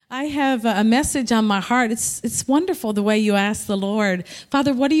I have a message on my heart. It's wonderful the way you ask the Lord,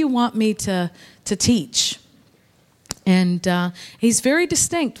 Father, what do you want me to teach? And he's very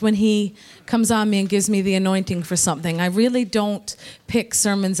distinct when he comes on me and gives me the anointing for something. I really don't pick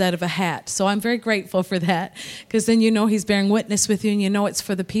sermons out of a hat. So I'm very grateful for that, because then you know he's bearing witness with you and you know it's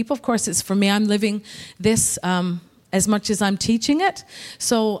for the people. Of course, it's for me. I'm living this as much as I'm teaching it.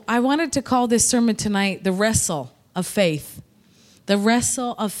 So I wanted to call this sermon tonight, The Wrestle of Faith. The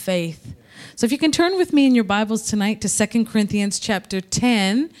Wrestle of Faith. So if you can turn with me in your Bibles tonight to 2 Corinthians chapter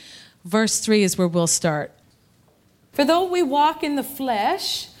 10, verse 3 is where we'll start. For though we walk in the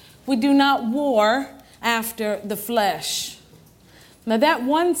flesh, we do not war after the flesh. Now that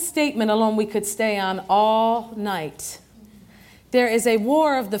one statement alone we could stay on all night. There is a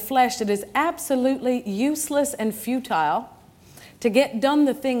war of the flesh that is absolutely useless and futile to get done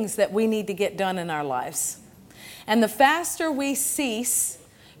the things that we need to get done in our lives. And the faster we cease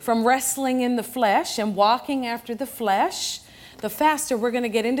from wrestling in the flesh and walking after the flesh, the faster we're going to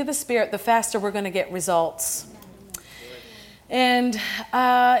get into the Spirit, the faster we're going to get results. And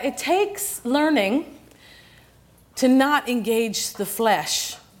it takes learning to not engage the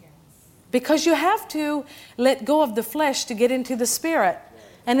flesh, because you have to let go of the flesh to get into the Spirit.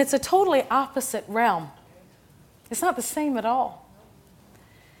 And it's a totally opposite realm. It's not the same at all.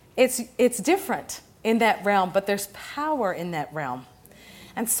 It's different in that realm, but there's power in that realm.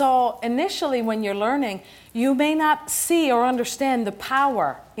 And so initially when you're learning, you may not see or understand the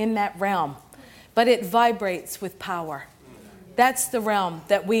power in that realm, but it vibrates with power. That's the realm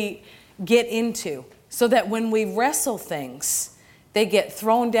that we get into, so that when we wrestle things, they get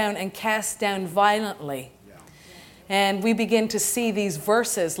thrown down and cast down violently. And we begin to see these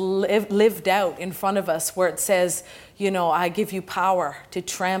verses lived out in front of us where it says, I give you power to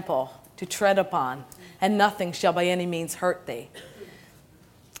trample, to tread upon, and nothing shall by any means hurt thee.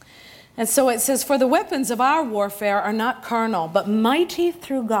 And so it says, for the weapons of our warfare are not carnal, but mighty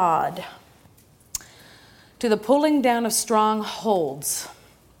through God, to the pulling down of strongholds,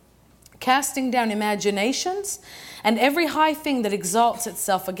 casting down imaginations, and every high thing that exalts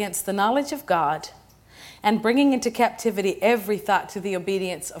itself against the knowledge of God, and bringing into captivity every thought to the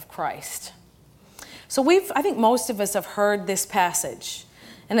obedience of Christ. So I think most of us have heard this passage,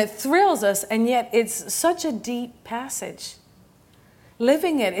 and it thrills us, and yet it's such a deep passage.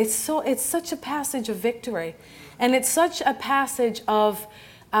 Living it, it's such a passage of victory, and it's such a passage of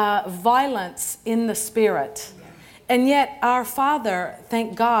violence in the Spirit. And yet our Father,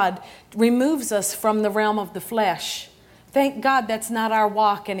 thank God, removes us from the realm of the flesh. Thank God that's not our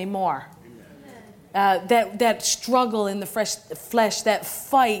walk anymore. That struggle in the flesh, that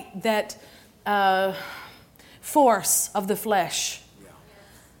fight, that force of the flesh.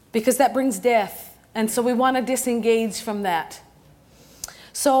 Because that brings death. And so we want to disengage from that.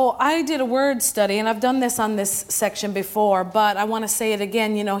 So I did a word study, and I've done this on this section before, but I want to say it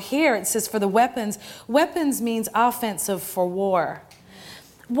again. Here it says for the weapons. Weapons means offensive for war.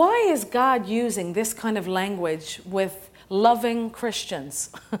 Why is God using this kind of language with loving Christians?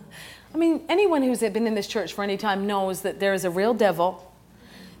 I mean, anyone who's been in this church for any time knows that there is a real devil.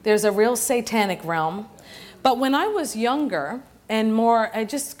 There's a real satanic realm. But when I was younger and more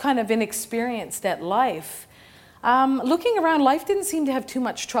just kind of inexperienced at life, looking around, life didn't seem to have too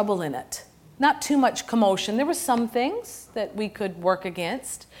much trouble in it. Not too much commotion. There were some things that we could work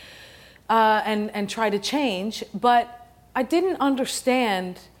against and try to change, but I didn't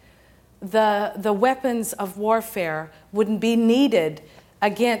understand the weapons of warfare wouldn't be needed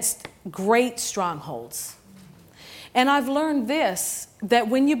against great strongholds. And I've learned this, that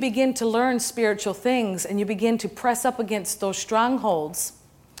when you begin to learn spiritual things and you begin to press up against those strongholds,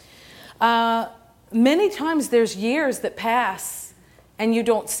 many times there's years that pass and you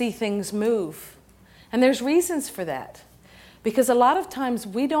don't see things move. And there's reasons for that. Because a lot of times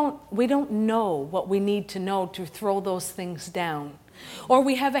we don't know what we need to know to throw those things down. Or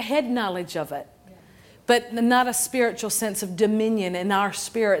we have a head knowledge of it, but not a spiritual sense of dominion in our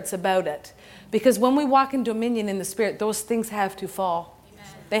spirits about it. Because when we walk in dominion in the Spirit, those things have to fall. Amen.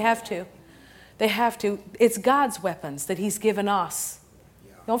 They have to. They have to. It's God's weapons that He's given us.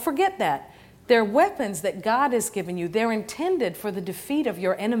 Don't forget that. They're weapons that God has given you. They're intended for the defeat of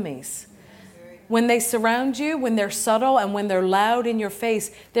your enemies. When they surround you, when they're subtle and when they're loud in your face,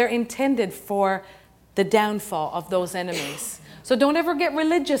 they're intended for the downfall of those enemies. So don't ever get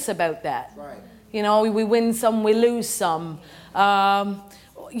religious about that. Right. We win some, we lose some.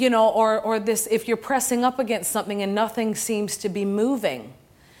 Or this, if you're pressing up against something and nothing seems to be moving,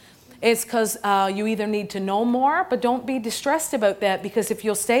 it's because you either need to know more, but don't be distressed about that, because if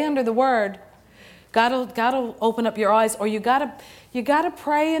you'll stay under the Word, God'll open up your eyes, or you gotta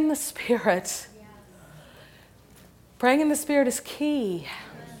pray in the Spirit. Praying in the Spirit is key.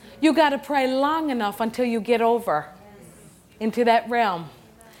 You got to pray long enough until you get over into that realm.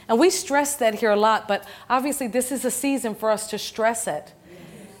 And we stress that here a lot, but obviously this is a season for us to stress it.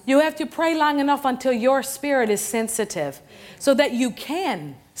 You have to pray long enough until your spirit is sensitive so that you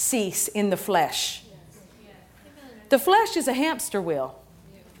can cease in the flesh. The flesh is a hamster wheel.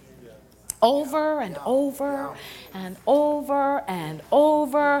 Over and over and over and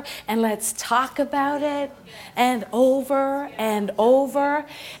over, and let's talk about it, and over and over.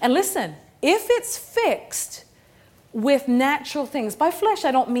 And listen, if it's fixed with natural things, by flesh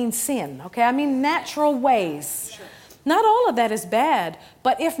I don't mean sin, okay? I mean natural ways. Not all of that is bad,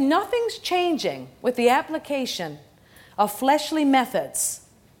 but if nothing's changing with the application of fleshly methods,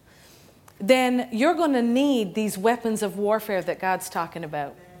 then you're going to need these weapons of warfare that God's talking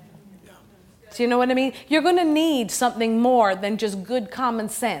about. Do you know what I mean? You're going to need something more than just good common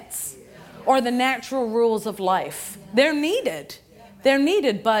sense or the natural rules of life. They're needed. They're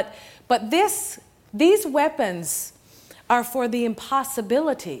needed, but these weapons are for the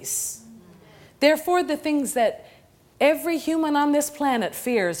impossibilities. They're for the things that every human on this planet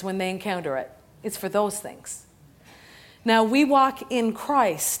fears when they encounter it. It's for those things. Now, we walk in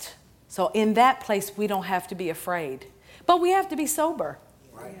Christ, so in that place we don't have to be afraid. But we have to be sober.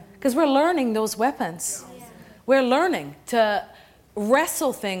 Because we're learning those weapons. We're learning to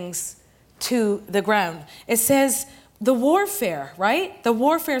wrestle things to the ground. It says the warfare, right? The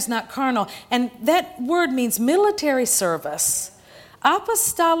warfare is not carnal. And that word means military service,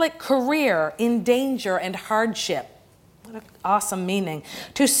 apostolic career in danger and hardship. What an awesome meaning.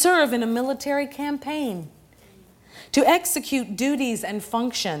 To serve in a military campaign. To execute duties and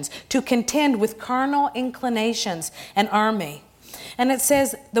functions. To contend with carnal inclinations and army. And it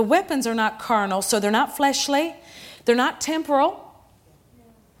says the weapons are not carnal, so they're not fleshly, they're not temporal,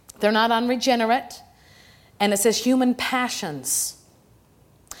 they're not unregenerate, and it says human passions.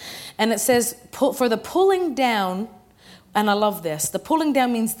 And it says for the pulling down, and I love this, the pulling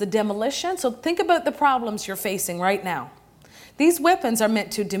down means the demolition. So think about the problems you're facing right now. These weapons are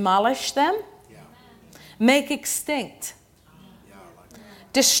meant to demolish them, make extinct,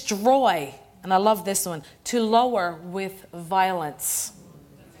 destroy. And I love this one, to lower with violence.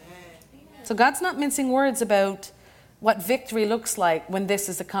 So God's not mincing words about what victory looks like when this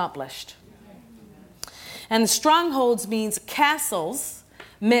is accomplished. And strongholds means castles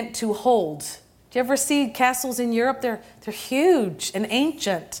meant to hold. Do you ever see castles in Europe? They're huge and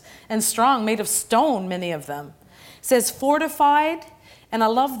ancient and strong, made of stone, many of them. It says fortified, and I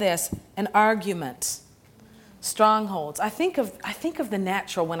love this, an argument. Strongholds. I think of the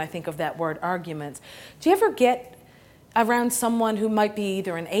natural when I think of that word, arguments. Do you ever get around someone who might be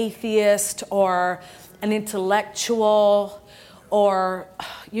either an atheist or an intellectual or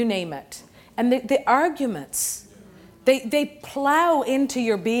you name it? And the arguments, they plow into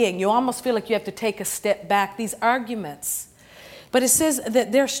your being. You almost feel like you have to take a step back, these arguments. But it says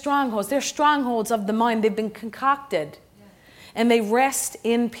that they're strongholds. They're strongholds of the mind. They've been concocted. And they rest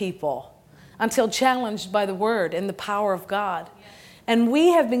in people until challenged by the word and the power of God. And we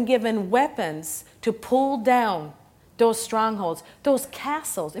have been given weapons to pull down those strongholds, those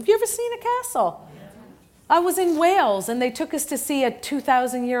castles. Have you ever seen a castle? I was in Wales and they took us to see a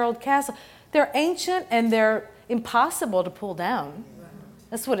 2,000-year-old castle. They're ancient and they're impossible to pull down.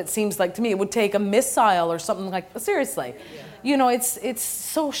 That's what it seems like to me. It would take a missile or something like that. Seriously. You know, it's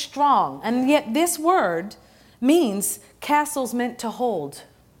so strong. And yet this word means castles meant to hold.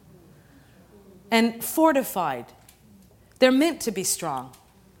 And fortified. They're meant to be strong.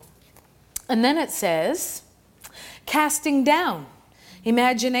 And then it says, casting down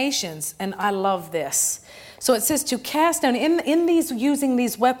imaginations. And I love this. So it says to cast down, in these, using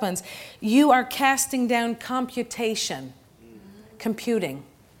these weapons, you are casting down computation. Computing,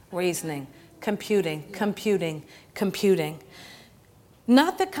 reasoning, computing.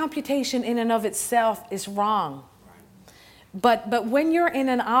 Not that computation in and of itself is wrong. But when you're in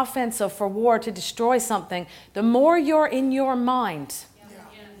an offensive for war to destroy something, the more you're in your mind,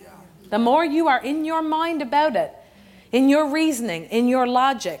 the more you are in your mind about it, in your reasoning, in your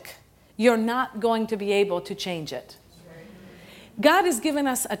logic, you're not going to be able to change it. God has given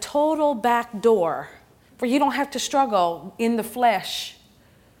us a total back door where you don't have to struggle in the flesh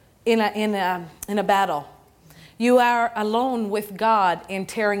in a battle. You are alone with God in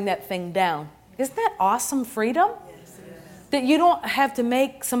tearing that thing down. Isn't that awesome freedom? That you don't have to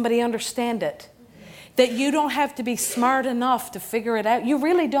make somebody understand it. That you don't have to be smart enough to figure it out. You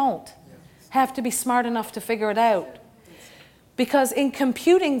really don't have to be smart enough to figure it out. Because in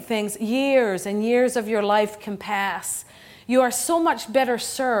computing things, years and years of your life can pass. You are so much better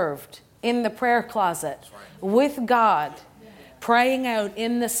served in the prayer closet with God, praying out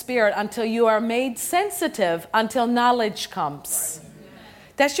in the Spirit until you are made sensitive, until knowledge comes.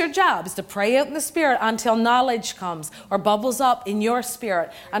 That's your job, is to pray out in the Spirit until knowledge comes or bubbles up in your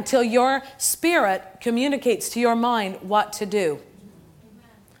spirit, until your spirit communicates to your mind what to do.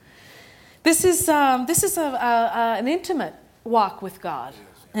 This is an intimate walk with God,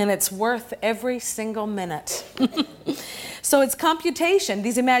 and it's worth every single minute. So it's computation,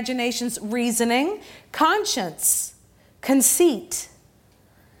 these imaginations, reasoning, conscience, conceit,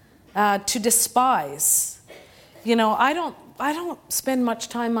 to despise. You know, I don't spend much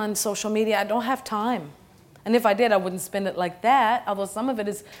time on social media. I don't have time. And if I did, I wouldn't spend it like that, although some of it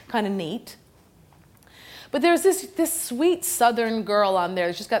is kind of neat. But there's this sweet Southern girl on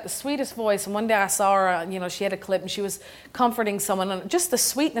there. She's got the sweetest voice. And one day I saw her, she had a clip and she was comforting someone. And just the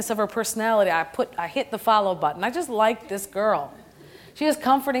sweetness of her personality, I hit the follow button. I just liked this girl. She was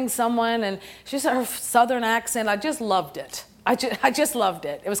comforting someone, and she's her Southern accent. I just loved it. I just loved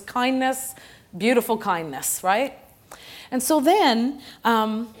it. It was kindness, beautiful kindness, right? And so then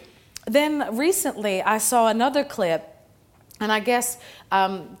recently I saw another clip, and I guess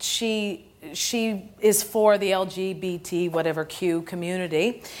she is for the LGBT whatever Q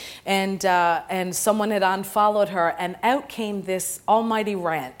community, and someone had unfollowed her, and out came this almighty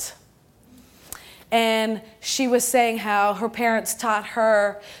rant. And she was saying how her parents taught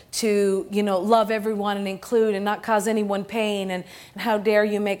her to, love everyone and include and not cause anyone pain, and how dare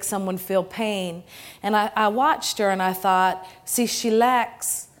you make someone feel pain. And I watched her and I thought, see, she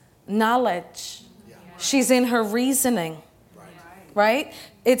lacks knowledge. Yeah. She's in her reasoning, right?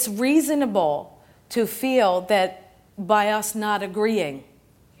 It's reasonable to feel that by us not agreeing,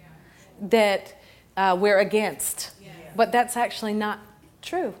 that we're against. But that's actually not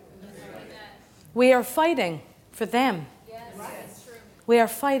true. We are fighting for them. We are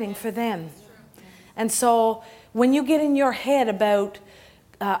fighting for them. And so when you get in your head about,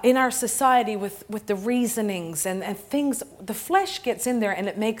 in our society with the reasonings and things, the flesh gets in there and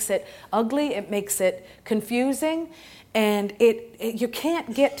it makes it ugly, it makes it confusing, and you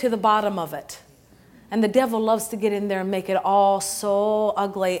can't get to the bottom of it. And the devil loves to get in there and make it all so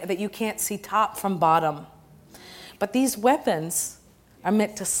ugly that you can't see top from bottom. But these weapons are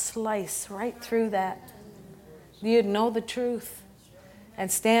meant to slice right through that. You'd know the truth and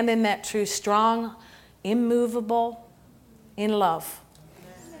stand in that truth, strong, immovable, in love.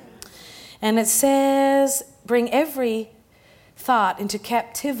 And it says, bring every thought into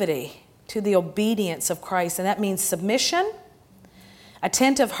captivity to the obedience of Christ. And that means submission,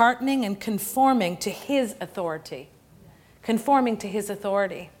 attentive hearkening, and conforming to his authority. Conforming to his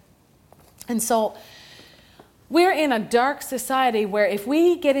authority. And so we're in a dark society where if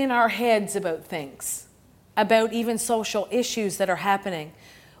we get in our heads about things, about even social issues that are happening,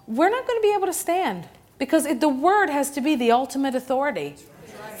 we're not going to be able to stand, because the word has to be the ultimate authority.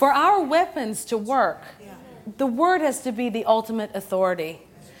 For our weapons to work, the word has to be the ultimate authority.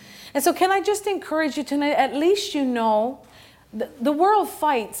 And so can I just encourage you tonight, at least you know, the world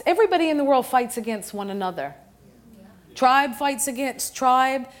fights, everybody in the world fights against one another. Tribe fights against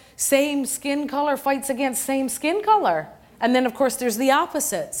tribe. Same skin color fights against same skin color. And then, of course, there's the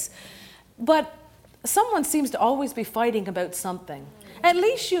opposites. But someone seems to always be fighting about something. At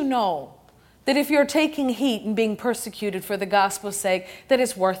least you know that if you're taking heat and being persecuted for the gospel's sake, that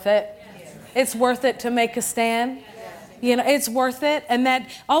it's worth it. Yes. It's worth it to make a stand. Yes. It's worth it. And that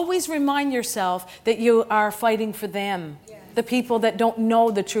always remind yourself that you are fighting for them. Yes. The people that don't know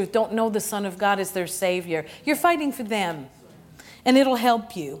the truth, don't know the Son of God as their Savior. You're fighting for them. And it'll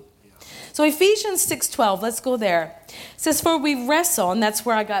help you. So Ephesians 6:12, let's go there. It says, for we wrestle, and that's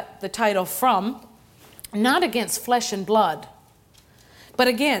where I got the title from, not against flesh and blood, but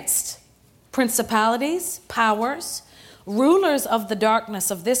against principalities, powers, rulers of the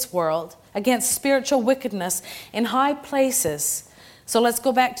darkness of this world, against spiritual wickedness in high places. So let's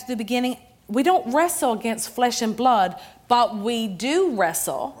go back to the beginning. We don't wrestle against flesh and blood, but we do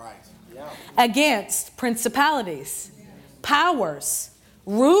wrestle against principalities, powers,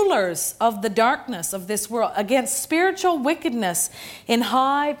 rulers of the darkness of this world, against spiritual wickedness in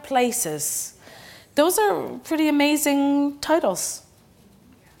high places. Those are pretty amazing titles.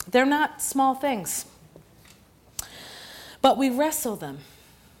 They're not small things. But we wrestle them.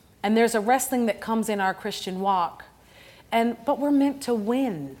 And there's a wrestling that comes in our Christian walk. But we're meant to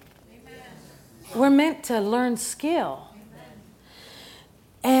win. We're meant to learn skill.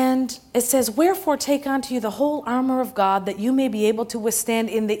 And it says, wherefore take unto you the whole armor of God, that you may be able to withstand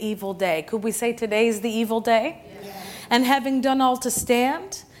in the evil day. Could we say today's the evil day? Yeah. And having done all to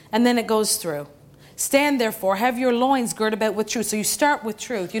stand, and then it goes through. Stand therefore, have your loins girt about with truth. So you start with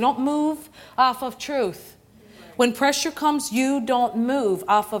truth. You don't move off of truth. When pressure comes, you don't move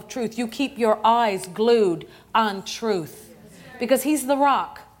off of truth. You keep your eyes glued on truth. Because he's the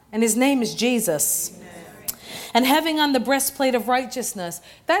rock, and his name is Jesus. And having on the breastplate of righteousness,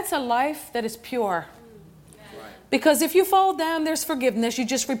 that's a life that is pure. Because if you fall down, there's forgiveness. You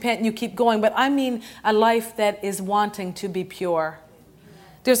just repent and you keep going. But I mean a life that is wanting to be pure.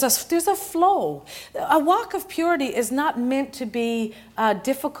 There's a flow. A walk of purity is not meant to be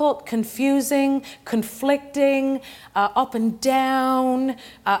difficult, confusing, conflicting, up and down,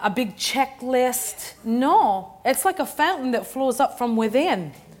 a big checklist. No, it's like a fountain that flows up from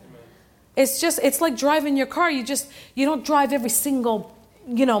within. It's like driving your car. You don't drive every single,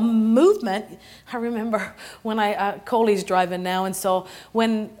 movement. I remember when Coley's driving now, and so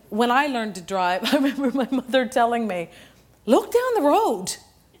when I learned to drive, I remember my mother telling me, look down the road.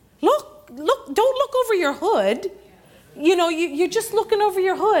 Look, don't look over your hood. You're just looking over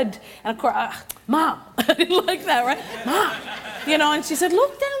your hood. And of course, Mom, I didn't like that, right? Mom, and she said,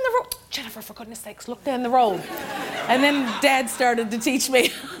 look down the road. Jennifer, for goodness sakes, look down the road. And then Dad started to teach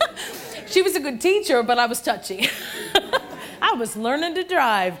me. She was a good teacher, but I was touchy. I was learning to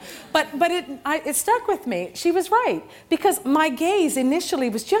drive. But it stuck with me. She was right. Because my gaze initially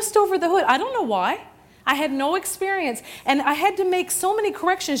was just over the hood. I don't know why. I had no experience. And I had to make so many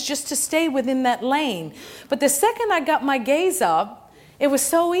corrections just to stay within that lane. But the second I got my gaze up, it was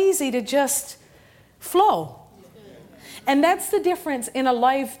so easy to just flow. And that's the difference in a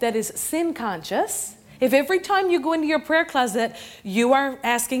life that is sin conscious. If every time you go into your prayer closet, you are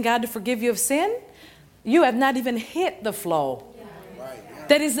asking God to forgive you of sin, you have not even hit the flow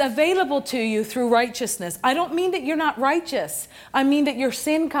that is available to you through righteousness. I don't mean that you're not righteous. I mean that you're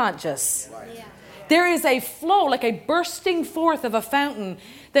sin conscious. There is a flow, like a bursting forth of a fountain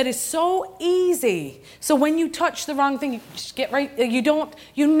that is so easy. So when you touch the wrong thing, you just get right, you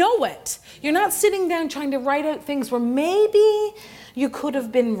know it. You're not sitting down trying to write out things where maybe you could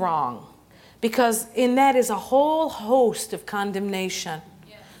have been wrong. Because in that is a whole host of condemnation.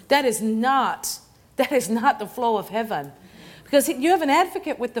 That is not the flow of heaven. Because you have an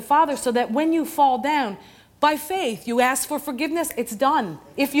advocate with the Father so that when you fall down, by faith, you ask for forgiveness, it's done.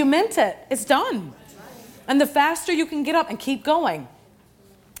 If you meant it, it's done. And the faster you can get up and keep going,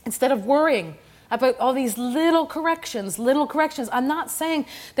 instead of worrying about all these little corrections. I'm not saying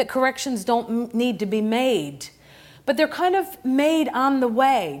that corrections don't need to be made, but they're kind of made on the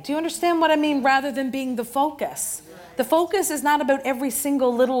way. Do you understand what I mean? Rather than being the focus. The focus is not about every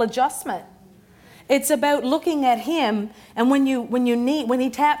single little adjustment. It's about looking at him, and when he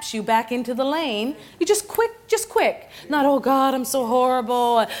taps you back into the lane, you just quick. Not, oh God, I'm so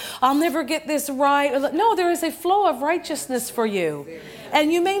horrible. I'll never get this right. No, there is a flow of righteousness for you.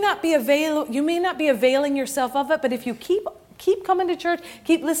 And you may not be availing yourself of it, but if you keep coming to church,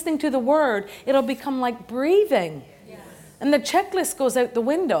 keep listening to the word, it'll become like breathing. And the checklist goes out the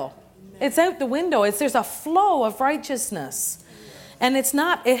window. It's out the window. There's a flow of righteousness. And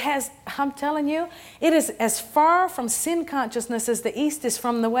I'm telling you, it is as far from sin consciousness as the east is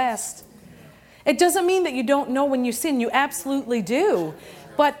from the west. It doesn't mean that you don't know when you sin. You absolutely do.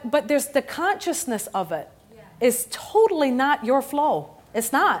 But there's the consciousness of it is totally not your flow.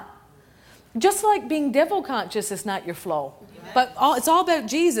 It's not. Just like being devil conscious is not your flow. But it's all about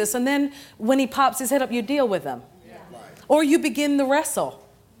Jesus. And then when he pops his head up, you deal with him. Or you begin the wrestle.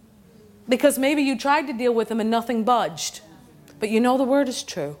 Because maybe you tried to deal with him and nothing budged. But the word is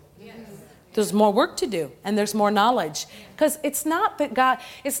true. There's more work to do, and there's more knowledge. Because it's not that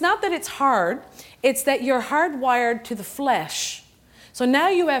it's hard, it's that you're hardwired to the flesh. So now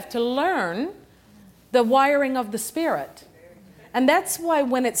you have to learn the wiring of the spirit. And that's why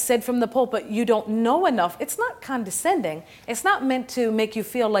when it's said from the pulpit, you don't know enough, it's not condescending. It's not meant to make you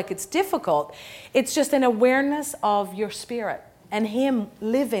feel like it's difficult. It's just an awareness of your spirit and him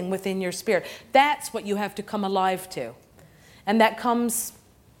living within your spirit. That's what you have to come alive to. And that comes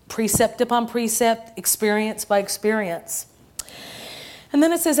precept upon precept, experience by experience. And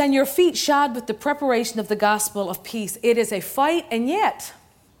then it says, and your feet shod with the preparation of the gospel of peace. It is a fight, and yet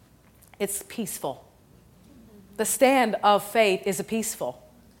it's peaceful. The stand of faith is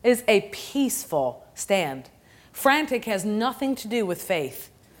a peaceful stand. Frantic has nothing to do with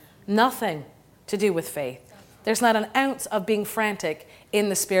faith. Nothing to do with faith. There's not an ounce of being frantic in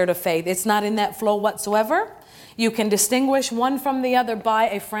the spirit of faith. It's not in that flow whatsoever. You can distinguish one from the other by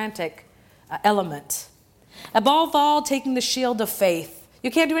a frantic element. Above all, taking the shield of faith.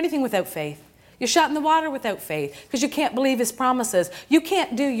 You can't do anything without faith. You're shot in the water without faith because you can't believe his promises. You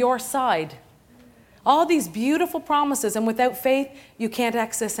can't do your side. All these beautiful promises, and without faith, you can't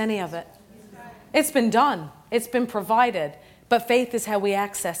access any of it. It's been done. It's been provided. But faith is how we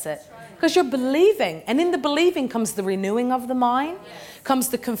access it. Because you're believing. And in the believing comes the renewing of the mind. Comes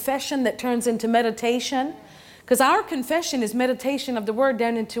the confession that turns into meditation. Because our confession is meditation of the word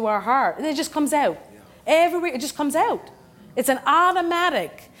down into our heart. And it just comes out. Everywhere, it just comes out. It's an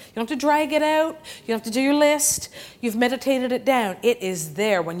automatic. You don't have to drag it out. You don't have to do your list. You've meditated it down. It is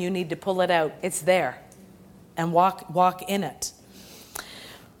there when you need to pull it out. It's there. And walk in it.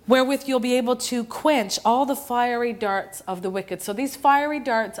 Wherewith you'll be able to quench all the fiery darts of the wicked. So these fiery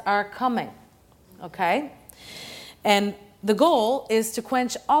darts are coming. Okay? And the goal is to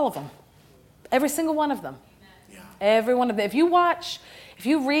quench all of them. Every single one of them. Every one of them. If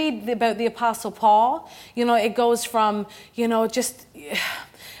you read about the Apostle Paul, it goes from, just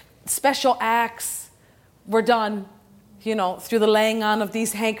special acts were done, through the laying on of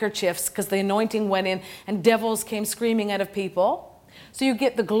these handkerchiefs because the anointing went in and devils came screaming out of people. So you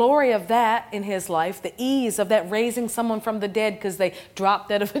get the glory of that in his life, the ease of that raising someone from the dead because they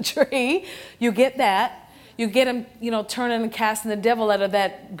dropped out of a tree. You get that. You get him, turning and casting the devil out of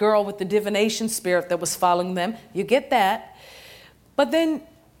that girl with the divination spirit that was following them. You get that. But then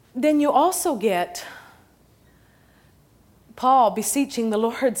you also get Paul beseeching the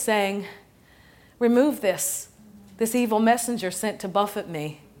Lord saying, remove this evil messenger sent to buffet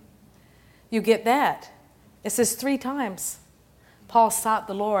me. You get that. It says 3 times. Paul sought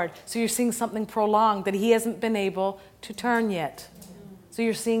the Lord. So you're seeing something prolonged that he hasn't been able to turn yet. So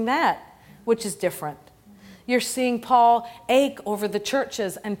you're seeing that, which is different. You're seeing Paul ache over the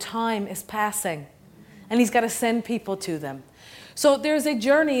churches and time is passing. And he's got to send people to them. So there's a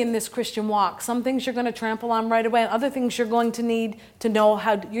journey in this Christian walk. Some things you're going to trample on right away. And other things you're going to need to know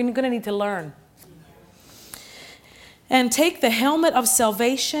you're going to need to learn. And take the helmet of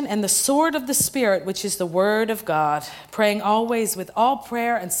salvation and the sword of the Spirit, which is the word of God, praying always with all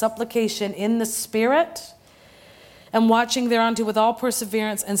prayer and supplication in the Spirit, and watching thereunto with all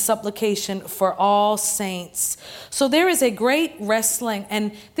perseverance and supplication for all saints. So there is a great wrestling,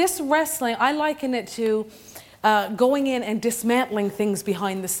 and this wrestling, I liken it to going in and dismantling things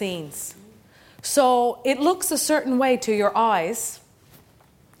behind the scenes. So it looks a certain way to your eyes,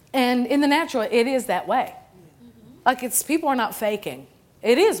 and in the natural, it is that way. Like people are not faking.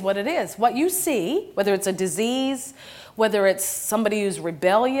 It is what it is. What you see, whether it's a disease, whether it's somebody who's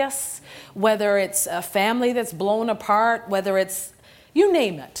rebellious, whether it's a family that's blown apart, whether it's, you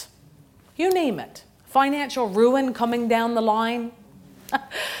name it. You name it. Financial ruin coming down the line.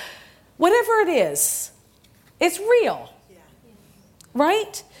 Whatever it is, it's real.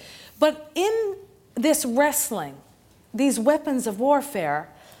 Right? But in this wrestling, these weapons of warfare,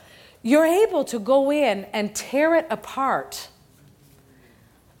 you're able to go in and tear it apart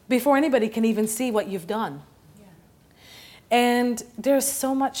before anybody can even see what you've done. Yeah. And there's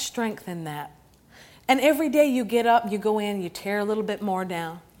so much strength in that. And every day you get up, you go in, you tear a little bit more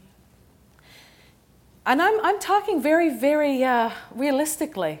down. And I'm talking very, very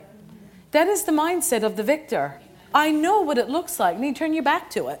realistically. That is the mindset of the victor. I know what it looks like. And you turn your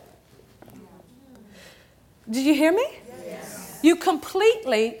back to it. Did you hear me? Yes. You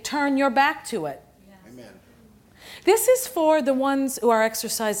completely turn your back to it. Amen. This is for the ones who are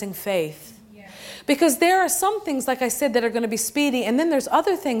exercising faith. Because there are some things, like I said, that are going to be speedy. And then there's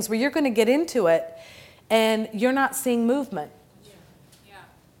other things where you're going to get into it and you're not seeing movement. Yeah.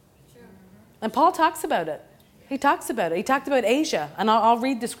 True. And Paul talks about it. He talks about it. He talked about Asia. And I'll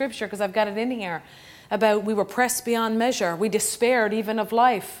read the scripture because I've got it in here. About we were pressed beyond measure. We despaired even of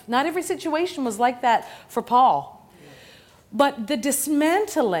life. Not every situation was like that for Paul. But the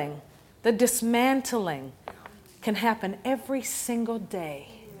dismantling can happen every single day.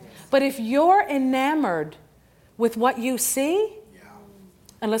 But if you're enamored with what you see,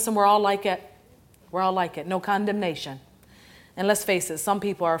 and listen, we're all like it. We're all like it. No condemnation. And let's face it, some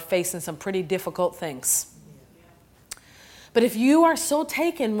people are facing some pretty difficult things. But if you are so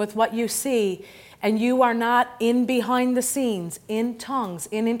taken with what you see, and you are not in behind the scenes, in tongues,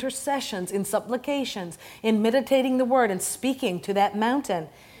 in intercessions, in supplications, in meditating the word and speaking to that mountain,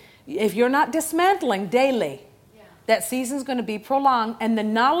 if you're not dismantling daily, that season's going to be prolonged, and the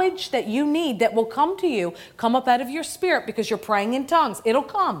knowledge that you need that will come to you, come up out of your spirit because you're praying in tongues. It'll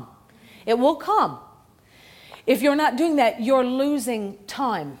come. It will come. If you're not doing that, you're losing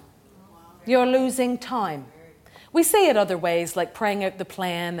time. You're losing time. We say it other ways, like praying out the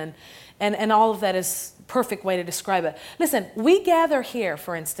plan, and all of that is perfect way to describe it. Listen, we gather here,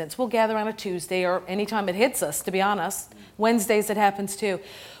 for instance. We'll gather on a Tuesday or anytime it hits us, to be honest. Wednesdays it happens too.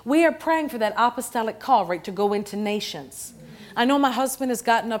 We are praying for that apostolic call, right, to go into nations. I know my husband has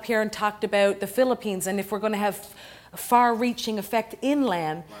gotten up here and talked about the Philippines, and if we're going to have a far-reaching effect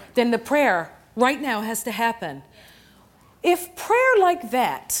inland, then the prayer right now has to happen. If prayer like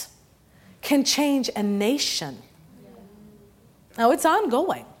that can change a nation, now it's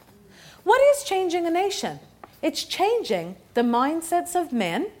ongoing. What is changing a nation? It's changing the mindsets of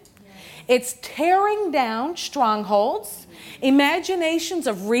men. It's tearing down strongholds, imaginations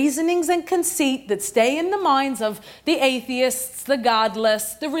of reasonings and conceit that stay in the minds of the atheists, the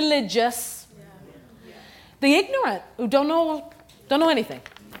godless, the religious, the ignorant who don't know anything.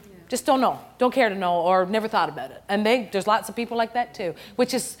 Just don't know, don't care to know, or never thought about it. And there's lots of people like that too,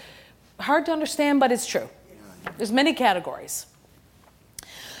 which is hard to understand, but it's true. There's many categories.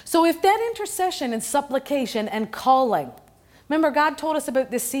 So if that intercession and supplication and calling, remember God told us about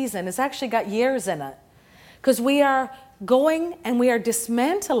this season, it's actually got years in it, because we are going and we are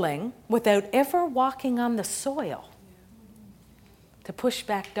dismantling without ever walking on the soil to push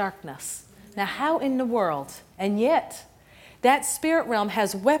back darkness. Now how in the world? And yet that spirit realm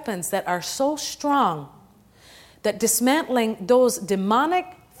has weapons that are so strong that dismantling those demonic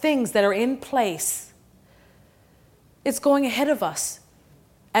things that are in place, it's going ahead of us.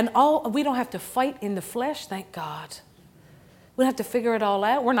 And we don't have to fight in the flesh, thank God. We don't have to figure it all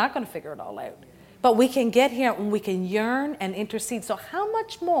out. We're not going to figure it all out. But we can get here and we can yearn and intercede. So how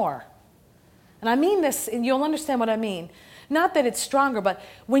much more? And I mean this, and you'll understand what I mean. Not that it's stronger, but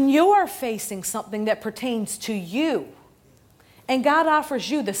when you are facing something that pertains to you, and God offers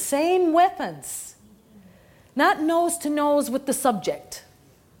you the same weapons, not nose to nose with the subject,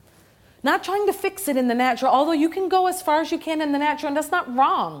 not trying to fix it in the natural, although you can go as far as you can in the natural, and that's not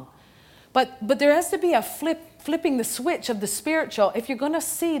wrong. But there has to be a flipping the switch of the spiritual if you're going to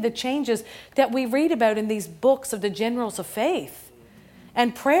see the changes that we read about in these books of the generals of faith.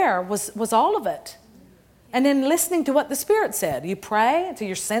 And prayer was all of it. And then listening to what the Spirit said. You pray until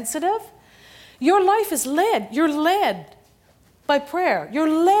you're sensitive. Your life is led. You're led by prayer. You're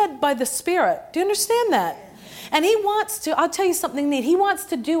led by the Spirit. Do you understand that? And He wants to, I'll tell you something neat. He wants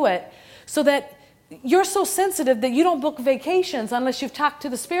to do it so that you're so sensitive that you don't book vacations unless you've talked to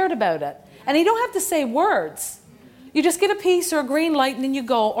the Spirit about it. And you don't have to say words. You just get a peace or a green light and then you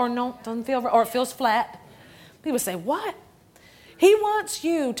go, or no, doesn't feel right, or it feels flat. People say, what? He wants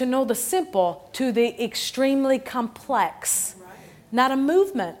you to know the simple to the extremely complex. Not a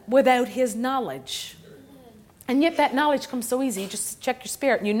movement without His knowledge. And yet that knowledge comes so easy. You just check your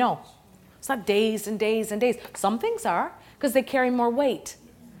spirit and you know. It's not days and days and days. Some things are, because they carry more weight.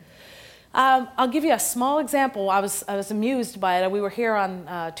 I'll give you a small example. I was amused by it. We were here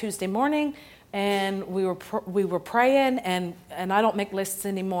on Tuesday morning, and we were praying, and I don't make lists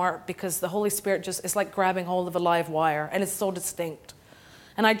anymore because the Holy Spirit just is like grabbing hold of a live wire, and it's so distinct.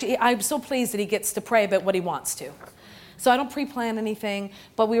 And I'm so pleased that He gets to pray about what He wants to. So I don't pre-plan anything,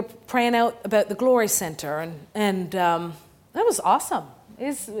 but we were praying out about the Glory Center, and that was awesome.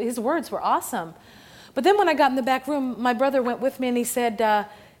 His words were awesome. But then when I got in the back room, my brother went with me, and he said,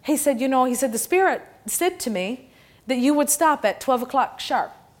 the Spirit said to me that you would stop at 12 o'clock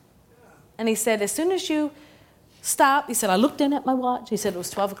sharp. And he said, as soon as you stop, he said, I looked in at my watch. He said it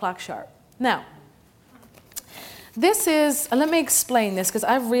was 12 o'clock sharp. Now, this is, let me explain this because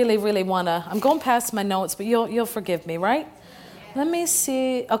I really, really want to, I'm going past my notes, but you'll forgive me, right? Let me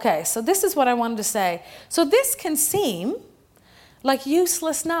see. Okay, so this is what I wanted to say. So this can seem like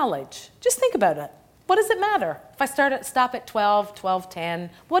useless knowledge. Just think about it. What does it matter? If I stop at 12, 12:10,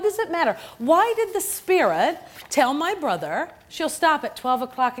 what does it matter? Why did the Spirit tell my brother she'll stop at 12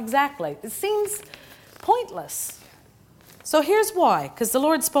 o'clock exactly? It seems pointless. So here's why, because the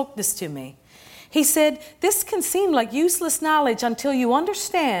Lord spoke this to me. He said, this can seem like useless knowledge until you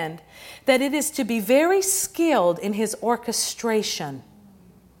understand that it is to be very skilled in His orchestration.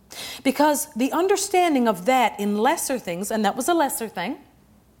 Because the understanding of that in lesser things, and that was a lesser thing,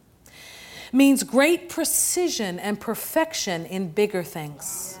 means great precision and perfection in bigger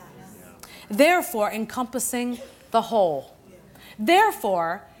things. Therefore, encompassing the whole.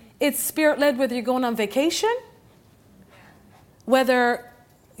 Therefore, it's Spirit-led whether you're going on vacation, whether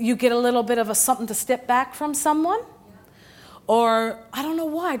you get a little bit of something to step back from someone, or I don't know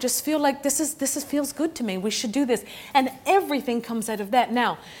why, I just feel like this feels good to me. We should do this. And everything comes out of that.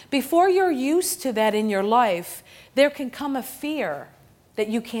 Now, before you're used to that in your life, there can come a fear that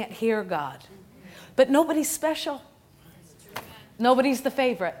you can't hear God. But nobody's special. Nobody's the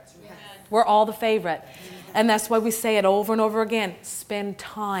favorite. We're all the favorite. And that's why we say it over and over again. Spend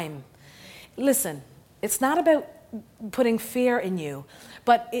time. Listen, it's not about putting fear in you,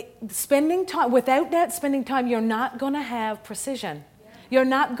 but spending time, without that spending time, you're not going to have precision. You're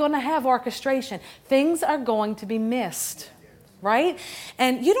not going to have orchestration. Things are going to be missed. right?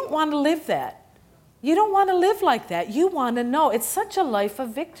 And you don't want to live that. You don't want to live like that. You want to know. It's such a life of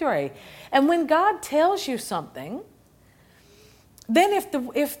victory. And when God tells you something, then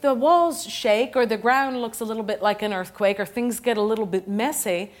if the walls shake or the ground looks a little bit like an earthquake or things get a little bit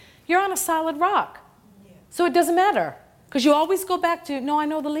messy, you're on a solid rock. So it doesn't matter, because you always go back to, no, I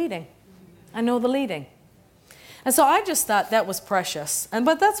know the leading. I know the leading. And so I just thought that was precious.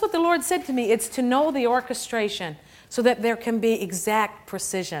 But that's what the Lord said to me. It's to know the orchestration so that there can be exact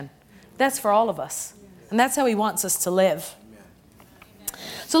precision. That's for all of us. And that's how He wants us to live.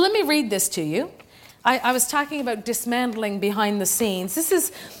 So let me read this to you. I was talking about dismantling behind the scenes. This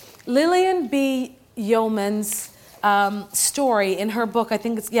is Lillian B. Yeomans' story in her book. I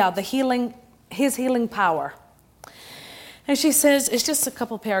think it's, His Healing Power. And she says, it's just a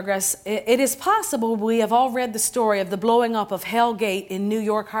couple paragraphs. It is possible we have all read the story of the blowing up of Hell Gate in New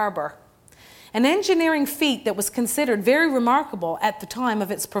York Harbor, an engineering feat that was considered very remarkable at the time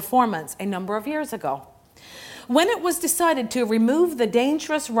of its performance a number of years ago. When it was decided to remove the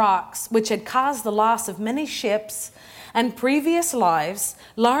dangerous rocks which had caused the loss of many ships and previous lives,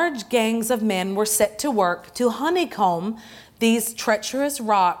 large gangs of men were set to work to honeycomb these treacherous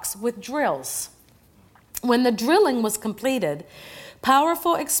rocks with drills. When the drilling was completed,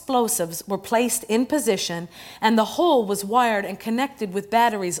 powerful explosives were placed in position, and the hole was wired and connected with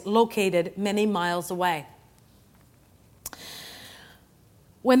batteries located many miles away.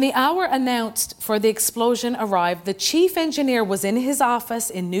 When the hour announced for the explosion arrived, the chief engineer was in his office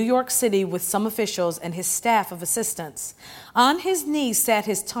in New York City with some officials and his staff of assistants. On his knees sat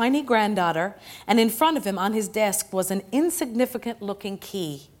his tiny granddaughter, and in front of him on his desk was an insignificant-looking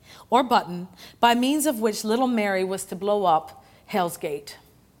key or button by means of which little Mary was to blow up Hell's Gate.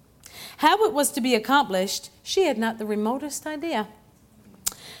 How it was to be accomplished, she had not the remotest idea.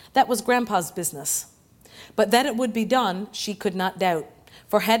 That was Grandpa's business. But that it would be done, she could not doubt.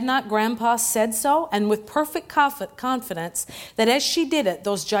 For had not Grandpa said so, and with perfect confidence, that as she did it,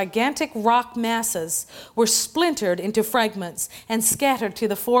 those gigantic rock masses were splintered into fragments and scattered to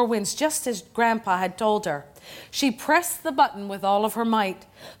the four winds, just as Grandpa had told her. She pressed the button with all of her might.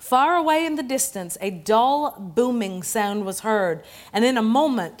 Far away in the distance, a dull, booming sound was heard, and in a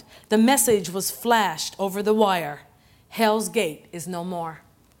moment, the message was flashed over the wire. Hell's Gate is no more.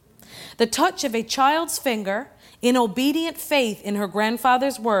 The touch of a child's finger, in obedient faith in her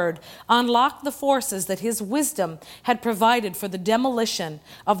grandfather's word, unlocked the forces that his wisdom had provided for the demolition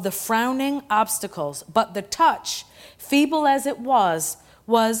of the frowning obstacles. But the touch, feeble as it was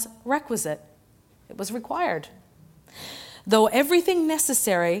requisite. It was required. Though everything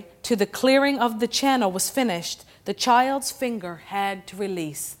necessary to the clearing of the channel was finished, the child's finger had to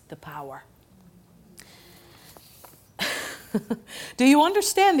release the power. Do you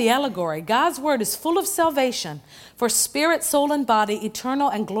understand the allegory? God's word is full of salvation for spirit, soul, and body, eternal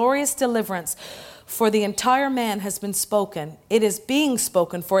and glorious deliverance. For the entire man has been spoken. It is being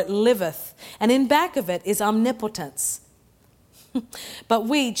spoken, for it liveth. And in back of it is omnipotence. But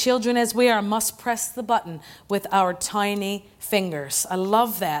we, children as we are, must press the button with our tiny fingers. I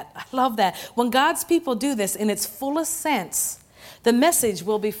love that. I love that. When God's people do this in its fullest sense, the message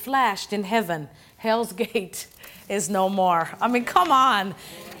will be flashed in heaven. Hell's Gate is no more. I mean, come on.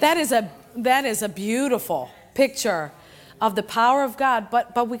 That is a beautiful picture of the power of God,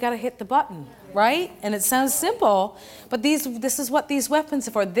 but we got to hit the button, right? And it sounds simple, but this is what these weapons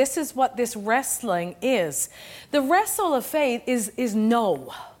are for. This is what this wrestling is. The wrestle of faith is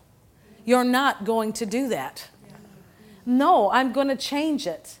no. You're not going to do that. No, I'm going to change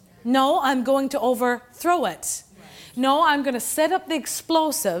it. No, I'm going to overthrow it. No, I'm going to set up the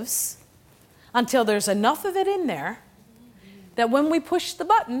explosives until there's enough of it in there that when we push the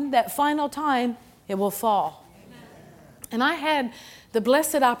button, that final time, it will fall. And I had the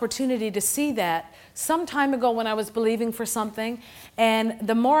blessed opportunity to see that some time ago when I was believing for something, and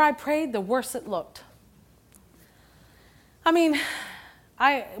the more I prayed, the worse it looked. I mean,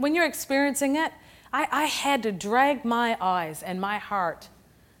 when you're experiencing it, I had to drag my eyes and my heart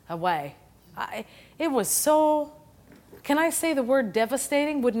away. It was so, can I say the word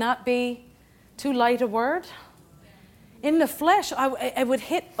devastating would not be too light a word? In the flesh, it would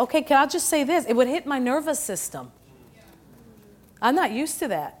hit, okay, can I just say this? It would hit my nervous system. I'm not used to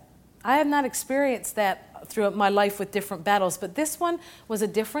that. I have not experienced that throughout my life with different battles, but this one was a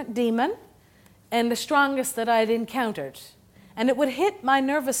different demon and the strongest that I had encountered. And it would hit my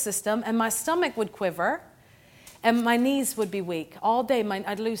nervous system, and my stomach would quiver, and my knees would be weak. All day,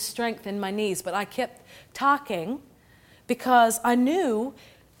 I'd lose strength in my knees, but I kept talking because I knew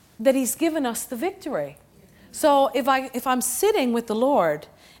that He's given us the victory. So if I'm sitting with the Lord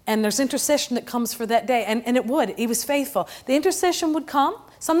and there's intercession that comes for that day, and it would, he was faithful. The intercession would come.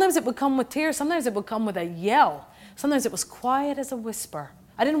 Sometimes it would come with tears. Sometimes it would come with a yell. Sometimes it was quiet as a whisper.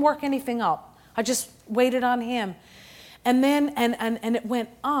 I didn't work anything up. I just waited on him. And then, and it went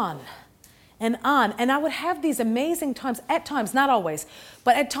on and on. And I would have these amazing times, at times, not always,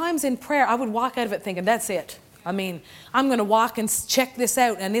 but at times in prayer, I would walk out of it thinking, that's it. I mean, I'm going to walk and check this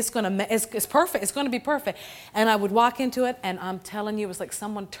out, and it's perfect. It's going to be perfect. And I would walk into it, and I'm telling you, it was like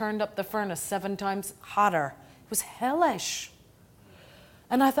someone turned up the furnace 7 times hotter. It was hellish.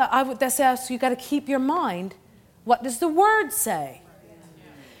 And I thought, that's how you got to keep your mind. What does the Word say?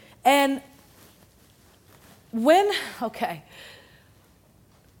 And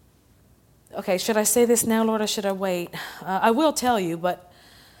okay, should I say this now, Lord, or should I wait? I will tell you, but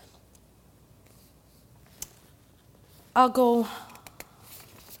I'll go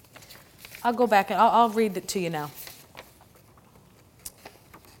back and I'll read it to you now.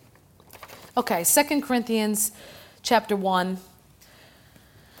 Okay, 2 Corinthians chapter 1,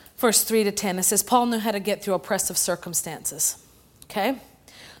 verse 3 to 10. It says, Paul knew how to get through oppressive circumstances. Okay?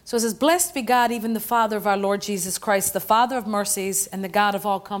 So it says, blessed be God, even the Father of our Lord Jesus Christ, the Father of mercies and the God of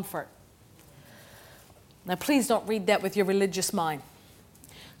all comfort. Now, please don't read that with your religious mind.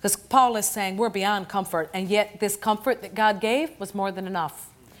 Because Paul is saying we're beyond comfort, and yet this comfort that God gave was more than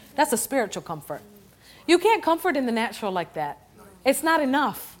enough. That's a spiritual comfort. You can't comfort in the natural like that. It's not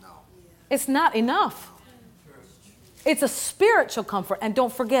enough. It's not enough. It's a spiritual comfort, and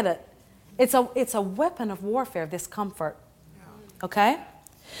don't forget it. It's a weapon of warfare, this comfort. Okay?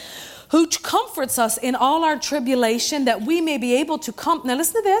 Who comforts us in all our tribulation, that we may be able to come. Now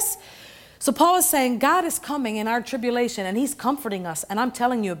listen to this. So Paul is saying God is coming in our tribulation, and he's comforting us, and I'm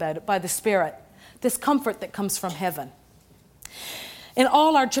telling you about it by the Spirit. This comfort that comes from heaven. In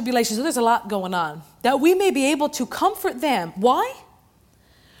all our tribulations, so there's a lot going on, that we may be able to comfort them. Why?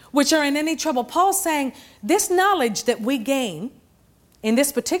 Which are in any trouble. Paul's saying this knowledge that we gain in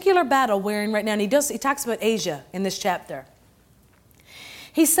this particular battle we're in right now, and he talks about Asia in this chapter.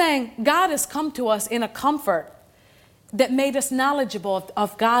 He's saying God has come to us in a comfort that made us knowledgeable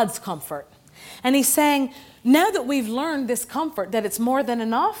of God's comfort. And he's saying, now that we've learned this comfort, that it's more than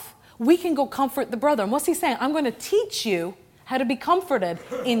enough, we can go comfort the brother. And what's he saying? I'm going to teach you how to be comforted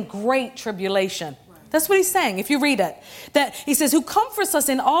in great tribulation. That's what he's saying, if you read it. That he says, who comforts us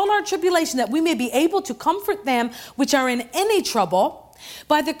in all our tribulation, that we may be able to comfort them which are in any trouble,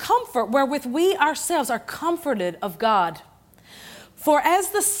 by the comfort wherewith we ourselves are comforted of God. For as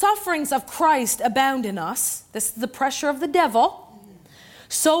the sufferings of Christ abound in us, this is the pressure of the devil,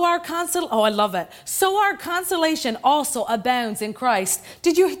 so our consolation also abounds in Christ.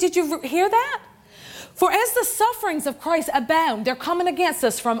 Did you hear that? For as the sufferings of Christ abound, they're coming against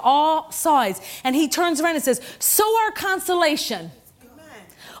us from all sides. And he turns around and says, so our consolation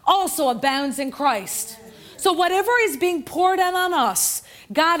also abounds in Christ. So whatever is being poured out on us,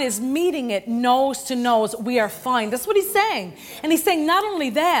 God is meeting it nose to nose. We are fine. That's what he's saying. And he's saying not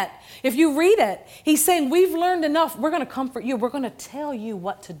only that, if you read it, he's saying we've learned enough. We're going to comfort you. We're going to tell you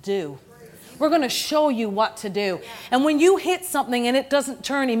what to do. We're going to show you what to do. And when you hit something and it doesn't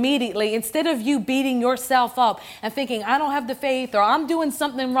turn immediately, instead of you beating yourself up and thinking, I don't have the faith or I'm doing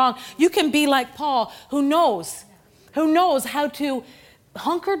something wrong, you can be like Paul, who knows how to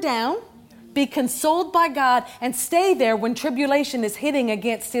hunker down, be consoled by God, and stay there when tribulation is hitting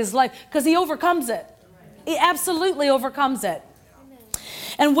against his life, because he overcomes it. He absolutely overcomes it.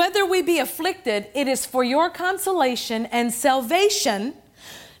 And whether we be afflicted, it is for your consolation and salvation.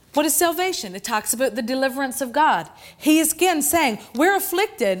 What is salvation? It talks about the deliverance of God. He is again saying, we're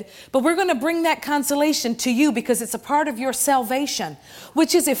afflicted, but we're going to bring that consolation to you because it's a part of your salvation,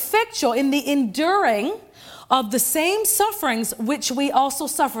 which is effectual in the enduring of the same sufferings which we also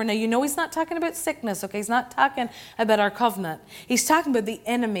suffer. Now, you know he's not talking about sickness, okay? He's not talking about our covenant. He's talking about the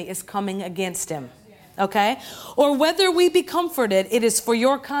enemy is coming against him, okay? Or whether we be comforted, it is for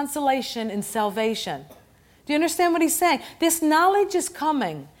your consolation and salvation. Do you understand what he's saying? This knowledge is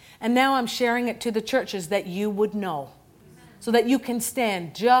coming, and now I'm sharing it to the churches that you would know, so that you can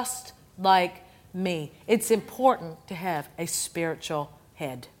stand just like me. It's important to have a spiritual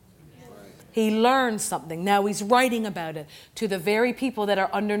head. He learned something. Now he's writing about it to the very people that are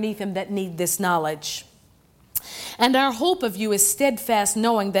underneath him that need this knowledge. And our hope of you is steadfast,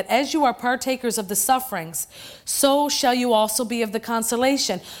 knowing that as you are partakers of the sufferings, so shall you also be of the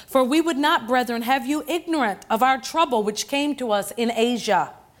consolation. For we would not, brethren, have you ignorant of our trouble which came to us in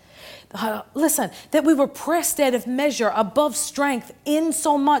Asia. Listen, that we were pressed out of measure, above strength, in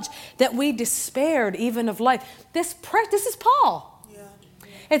so much that we despaired even of life. This is Paul.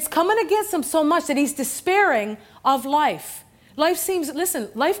 It's coming against him so much that he's despairing of life.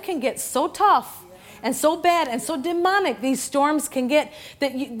 Life can get so tough and so bad and so demonic, these storms can get,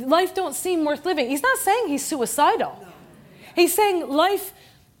 that life don't seem worth living. He's not saying he's suicidal. He's saying life,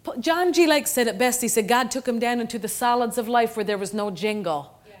 John G. Lake said it best. He said, God took him down into the solids of life where there was no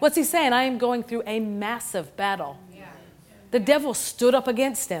jingle. What's he saying? I am going through a massive battle. The devil stood up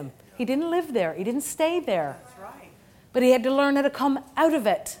against him. He didn't live there. He didn't stay there. But he had to learn how to come out of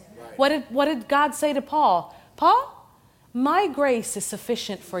it. What did God say to Paul? Paul, my grace is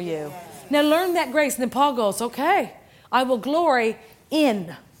sufficient for you. Now learn that grace. And then Paul goes, okay, I will glory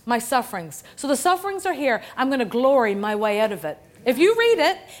in my sufferings. So the sufferings are here. I'm going to glory my way out of it. If you read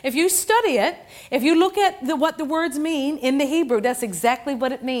it, if you study it, if you look at what the words mean in the Hebrew, that's exactly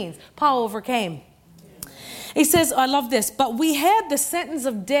what it means. Paul overcame. He says, I love this, but we had the sentence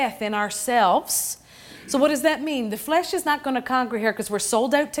of death in ourselves. So what does that mean? The flesh is not going to conquer here because we're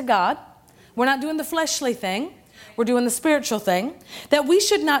sold out to God. We're not doing the fleshly thing. We're doing the spiritual thing. That we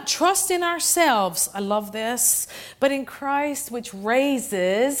should not trust in ourselves. I love this. But in Christ, which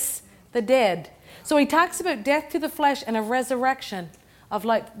raises the dead. So he talks about death to the flesh and a resurrection of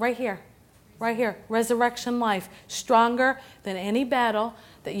life. Right here. Right here. Resurrection life. Stronger than any battle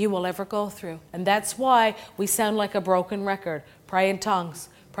that you will ever go through. And that's why we sound like a broken record. Pray in tongues.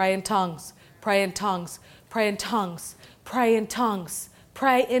 Pray in tongues. Pray in tongues. Pray in tongues. Pray in tongues.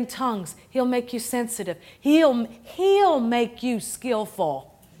 Pray in tongues. He'll make you sensitive. He'll make you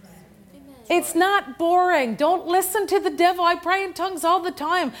skillful. Amen. It's not boring. Don't listen to the devil. I pray in tongues all the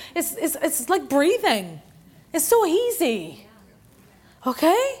time. It's like breathing. It's so easy.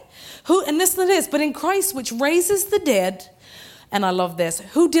 Okay? And listen to this. But in Christ, which raises the dead, and I love this,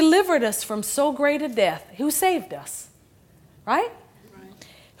 who delivered us from so great a death, who saved us, right?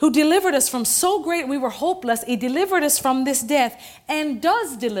 Who delivered us from so great, we were hopeless. He delivered us from this death and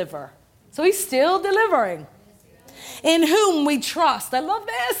does deliver. So he's still delivering. In whom we trust. I love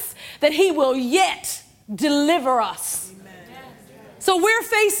this. That he will yet deliver us. So we're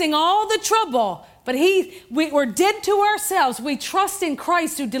facing all the trouble. But we're dead to ourselves. We trust in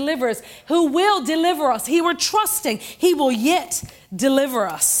Christ who delivers, who will deliver us. We're trusting he will yet deliver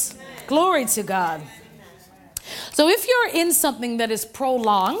us. Glory to God. So if you're in something that is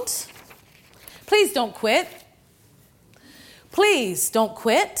prolonged, please don't quit. Please don't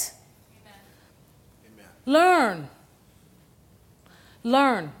quit. Learn.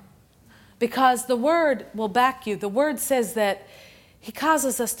 Learn. Because the word will back you. The word says that he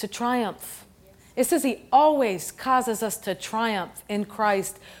causes us to triumph. It says he always causes us to triumph in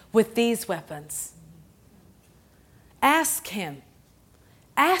Christ with these weapons. Ask him.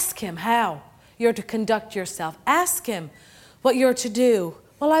 Ask him how you're to conduct yourself. Ask him what you're to do.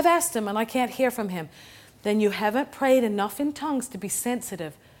 Well, I've asked him and I can't hear from him. Then you haven't prayed enough in tongues to be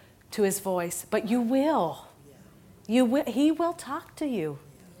sensitive to his voice. But you will. You will. He will talk to you.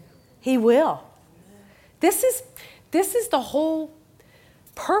 He will. This is the whole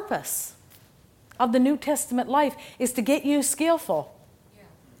purpose of the New Testament life, is to get you skillful.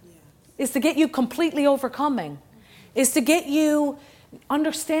 Is to get you completely overcoming. Is to get you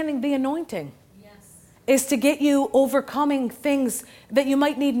understanding the anointing. Is to get you overcoming things that you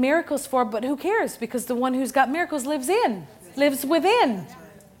might need miracles for, but who cares? Because the one who's got miracles lives within.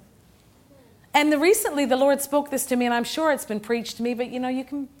 And recently the Lord spoke this to me, and I'm sure it's been preached to me, but you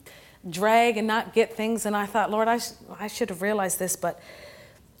can drag and not get things. And I thought, Lord, I should have realized this, but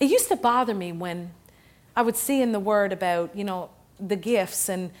it used to bother me when I would see in the Word about, the gifts,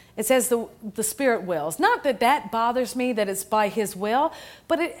 and it says the Spirit wills. Not that bothers me, that it's by his will,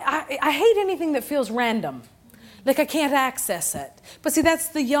 but I hate anything that feels random. Like I can't access it. But see, that's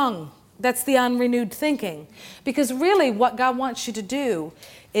the unrenewed thinking. Because really what God wants you to do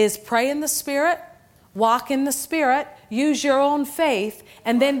is pray in the Spirit, walk in the Spirit, use your own faith,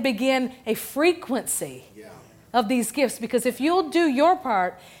 and then begin a frequency of these gifts. Because if you'll do your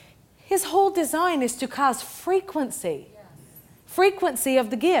part, his whole design is to cause frequency. Frequency of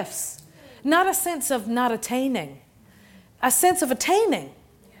the gifts. Not a sense of not attaining. A sense of attaining.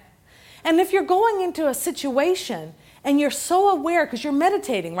 And if you're going into a situation and you're so aware, because you're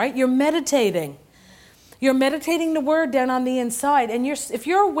meditating, right? You're meditating. You're meditating the word down on the inside. And if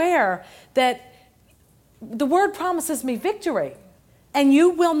you're aware that the word promises me victory, and you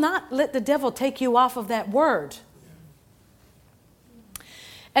will not let the devil take you off of that word.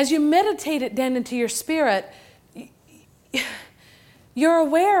 As you meditate it down into your spirit, you're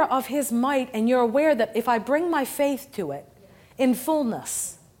aware of his might, and you're aware that if I bring my faith to it in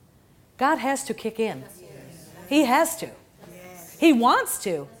fullness, God has to kick in. He has to. He wants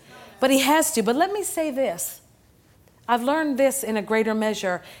to, but he has to. But let me say this. I've learned this in a greater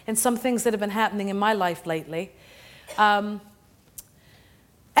measure in some things that have been happening in my life lately. Adamant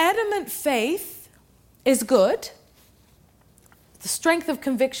faith is good. The strength of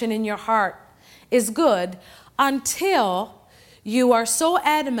conviction in your heart is good until you are so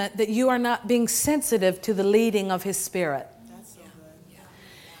adamant that you are not being sensitive to the leading of His Spirit. That's so good.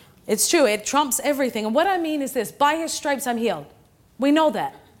 It's true. It trumps everything. And what I mean is this: by His stripes I'm healed. We know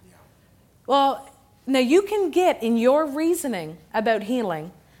that. Well, now you can get in your reasoning about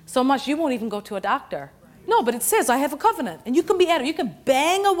healing so much you won't even go to a doctor. No, but it says I have a covenant, and you can be adamant. You can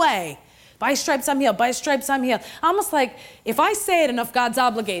bang away. By His stripes I'm healed. By His stripes I'm healed. Almost like if I say it enough, God's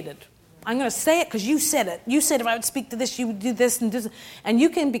obligated. I'm going to say it because you said it. You said if I would speak to this, you would do this and this. And you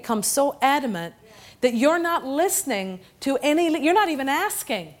can become so adamant that you're not listening to any, you're not even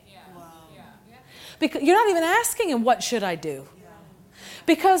asking. Because you're not even asking Him, what should I do?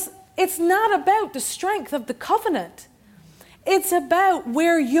 Because it's not about the strength of the covenant. It's about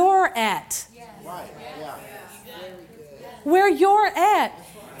where you're at. Where you're at.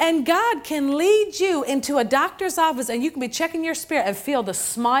 And God can lead you into a doctor's office, and you can be checking your spirit and feel the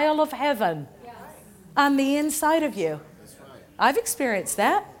smile of heaven on the inside of you. I've experienced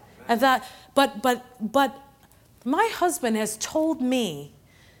that. And that, but my husband has told me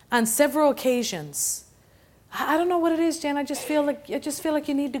on several occasions, I don't know what it is, Jen. I just feel like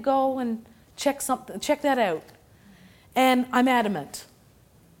you need to go and check that out. And I'm adamant.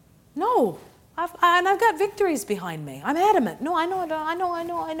 No. I've got victories behind me. I'm adamant. No, I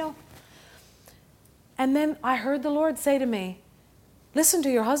know. And then I heard the Lord say to me, listen to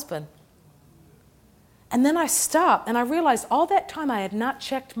your husband. And then I stopped and I realized all that time I had not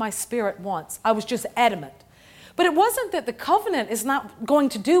checked my spirit once. I was just adamant. But it wasn't that the covenant is not going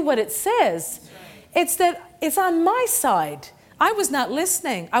to do what it says. It's that it's on my side. I was not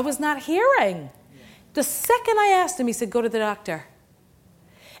listening. I was not hearing. The second I asked him, he said, go to the doctor.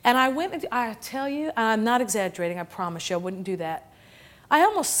 And I went, I tell you, I'm not exaggerating, I promise you, I wouldn't do that. I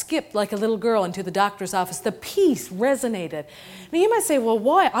almost skipped like a little girl into the doctor's office. The peace resonated. Now you might say, well,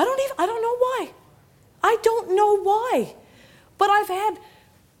 why? I don't know why. I don't know why. But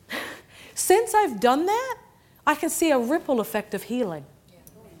since I've done that, I can see a ripple effect of healing.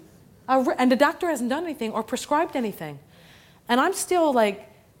 And the doctor hasn't done anything or prescribed anything. And I'm still like,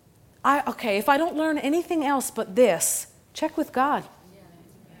 if I don't learn anything else but this, check with God.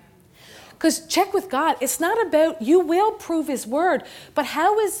 Because check with God, it's not about, you will prove His word, but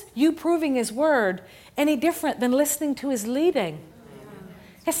how is you proving His word any different than listening to His leading?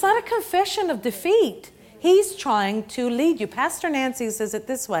 It's not a confession of defeat. He's trying to lead you. Pastor Nancy says it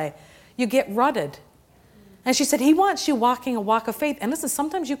this way, you get rutted. And she said, He wants you walking a walk of faith. And listen,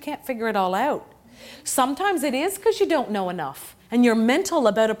 sometimes you can't figure it all out. Sometimes it is because you don't know enough and you're mental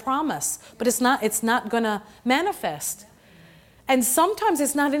about a promise, but it's not going to manifest. And sometimes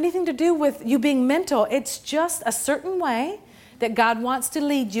it's not anything to do with you being mental. It's just a certain way that God wants to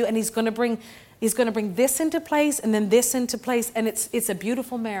lead you, and He's going to bring this into place and then this into place, and it's a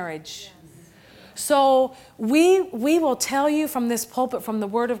beautiful marriage. So we will tell you from this pulpit, from the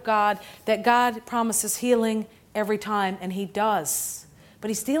Word of God, that God promises healing every time, and He does. But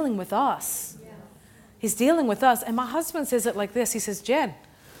He's dealing with us. He's dealing with us. And my husband says it like this. He says, Jen,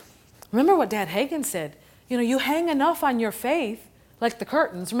 remember what Dad Hagin said. You know, you hang enough on your faith, like the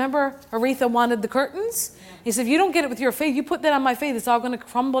curtains. Remember Aretha wanted the curtains? He said, if you don't get it with your faith, you put that on my faith, it's all going to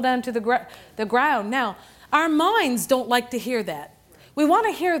crumble down to the ground. Now, our minds don't like to hear that. We want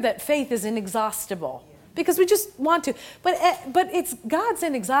to hear that faith is inexhaustible because we just want to. But it's God's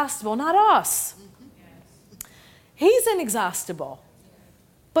inexhaustible, not us. He's inexhaustible,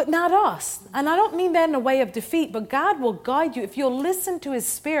 but not us. And I don't mean that in a way of defeat, but God will guide you. If you'll listen to His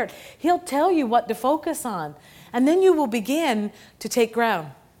Spirit, He'll tell you what to focus on. And then you will begin to take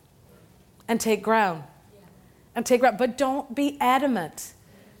ground and take ground and take ground. But don't be adamant.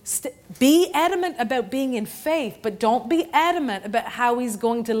 Be adamant about being in faith, but don't be adamant about how He's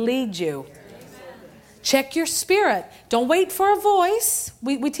going to lead you. Check your spirit. Don't wait for a voice.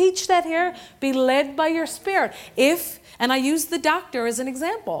 We teach that here. Be led by your spirit. And I use the doctor as an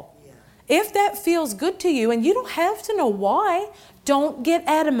example. If that feels good to you, and you don't have to know why, don't get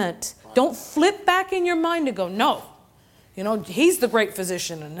adamant. Don't flip back in your mind and go, no. You know, He's the great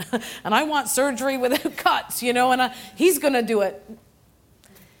physician, and I want surgery without cuts, you know, and He's going to do it.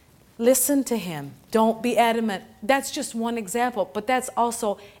 Listen to Him. Don't be adamant. That's just one example, but that's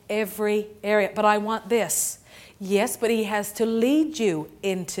also every area. But I want this. Yes, but He has to lead you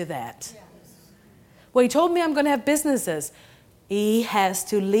into that. Well, He told me I'm going to have businesses. He has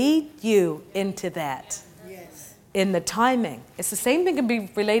to lead you into that. Yes. In the timing. It's the same thing can be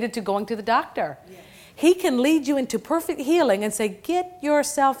related to going to the doctor. Yes. He can lead you into perfect healing and say, get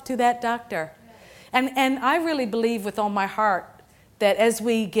yourself to that doctor. And I really believe with all my heart that as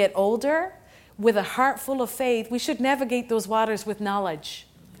we get older, with a heart full of faith, we should navigate those waters with knowledge.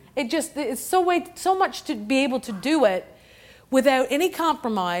 It's so much to be able to do it without any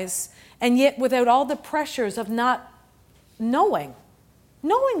compromise, and yet without all the pressures of not knowing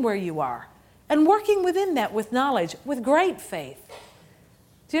where you are, and working within that with knowledge, with great faith.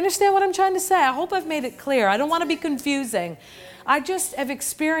 Do you understand what I'm trying to say? I hope I've made it clear. I don't want to be confusing. I just have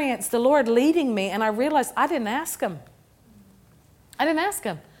experienced the Lord leading me, and I realized I didn't ask Him. I didn't ask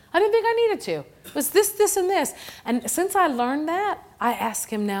Him. I didn't think I needed to. It was this, and this. And since I learned that, I ask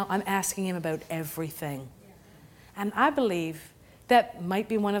Him now. I'm asking Him about everything. And I believe that might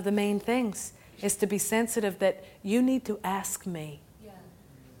be one of the main things, is to be sensitive that you need to ask me.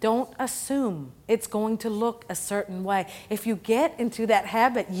 Don't assume it's going to look a certain way. If you get into that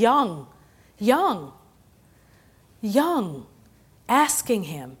habit young, asking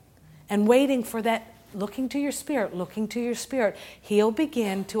Him and waiting for that, looking to your spirit, He'll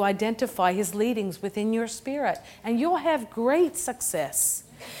begin to identify His leadings within your spirit, and you'll have great success.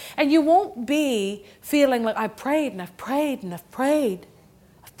 And you won't be feeling like, I've prayed and I've prayed and I've prayed.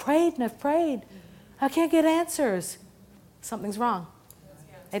 I've prayed and I've prayed. I can't get answers. Something's wrong.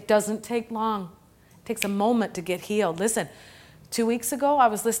 It doesn't take long. It takes a moment to get healed. Listen, 2 weeks ago, I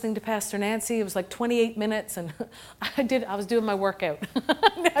was listening to Pastor Nancy. It was like 28 minutes, and I was doing my workout.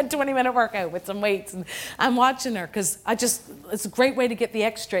 A 20-minute workout with some weights, and I'm watching her because it's a great way to get the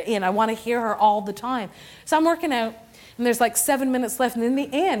extra in. I want to hear her all the time. So I'm working out, and there's like 7 minutes left, and in the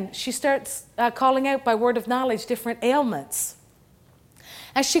end, she starts calling out by word of knowledge different ailments.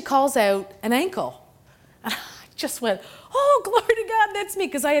 As she calls out an ankle, and I just went, oh, glory to God, that's me,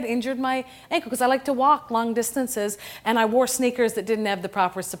 because I had injured my ankle, because I like to walk long distances, and I wore sneakers that didn't have the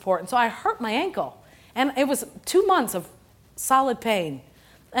proper support, and so I hurt my ankle, and it was 2 months of solid pain,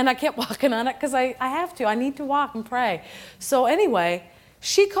 and I kept walking on it, because I have to. I need to walk and pray. So anyway,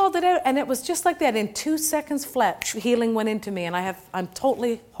 she called it out, and it was just like that. In 2 seconds flat, healing went into me, and I'm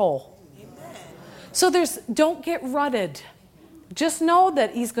totally whole. Amen. So don't get rutted. Just know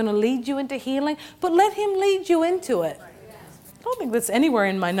that He's going to lead you into healing, but let Him lead you into it. I don't think that's anywhere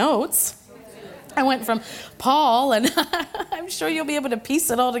in my notes. I went from Paul, and I'm sure you'll be able to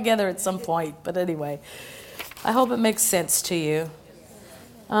piece it all together at some point. But anyway, I hope it makes sense to you.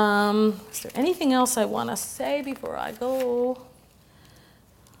 Is there anything else I want to say before I go?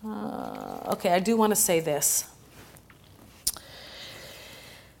 Okay, I do want to say this.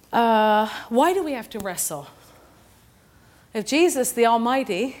 Why do we have to wrestle? If Jesus, the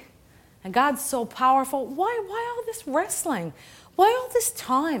Almighty, and God's so powerful, why all this wrestling? Why all this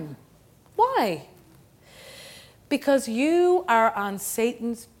time? Why? Because you are on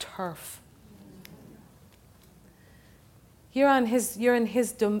Satan's turf. You're in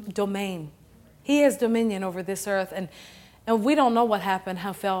his domain. He has dominion over this earth, and we don't know what happened,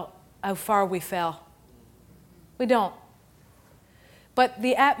 how far we fell. We don't. But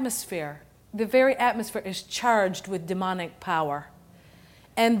the atmosphere, the very atmosphere, is charged with demonic power.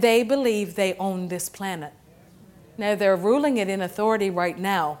 And they believe they own this planet. Now, they're ruling it in authority right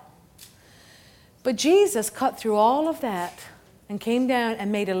now. But Jesus cut through all of that and came down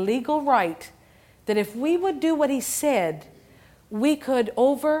and made a legal right that if we would do what He said, we could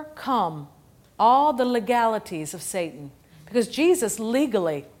overcome all the legalities of Satan. Because Jesus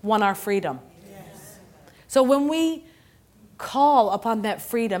legally won our freedom. Yes. So when we call upon that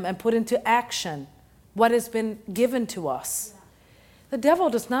freedom and put into action what has been given to us, the devil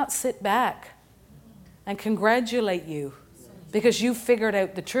does not sit back and congratulate you because you figured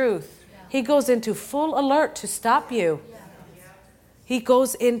out the truth. He goes into full alert to stop you. He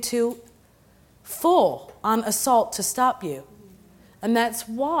goes into full on assault to stop you. And that's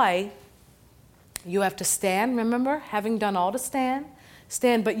why you have to stand, remember, having done all to stand,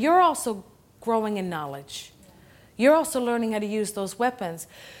 but you're also growing in knowledge. You're also learning how to use those weapons.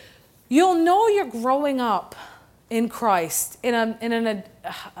 You'll know you're growing up in Christ in a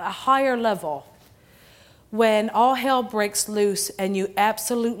higher level when all hell breaks loose and you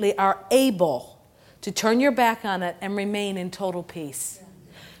absolutely are able to turn your back on it and remain in total peace.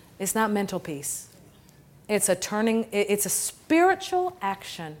 It's not mental peace. It's a spiritual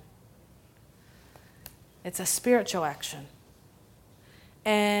action. It's a spiritual action.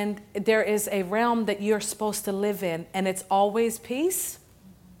 And there is a realm that you're supposed to live in, and it's always peace.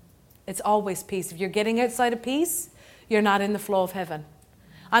 It's always peace. If you're getting outside of peace, you're not in the flow of heaven.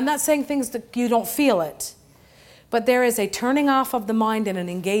 I'm not saying things that you don't feel it, but there is a turning off of the mind and an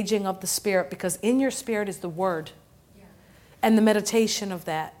engaging of the spirit, because in your spirit is the word and the meditation of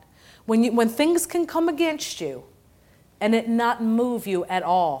that. When things can come against you and it not move you at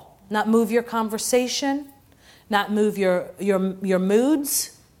all, not move your conversation, not move your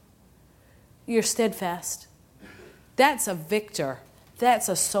moods, you're steadfast. That's a victor. That's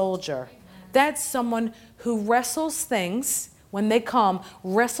a soldier. That's someone who wrestles things when they come,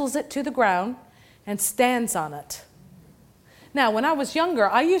 wrestles it to the ground and stands on it. Now, when I was younger,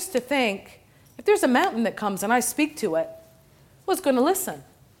 I used to think, if there's a mountain that comes and I speak to it, well, it's going to listen.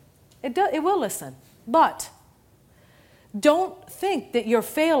 It will listen. But don't think that you're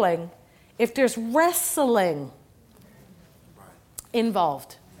failing if there's wrestling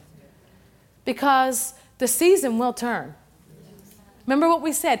involved. Because the season will turn. Remember what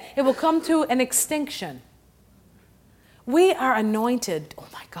we said? It will come to an extinction. We are anointed. Oh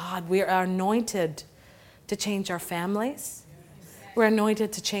my God, we are anointed to change our families. We're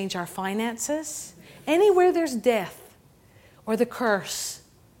anointed to change our finances. Anywhere there's death or the curse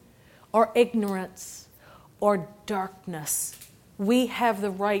or ignorance or darkness, we have the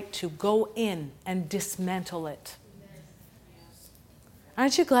right to go in and dismantle it.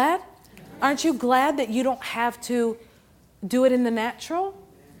 Aren't you glad? Aren't you glad that you don't have to do it in the natural?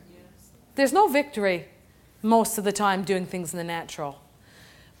 There's no victory most of the time doing things in the natural.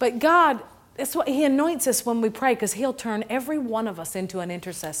 But God, that's what He anoints us when we pray, because He'll turn every one of us into an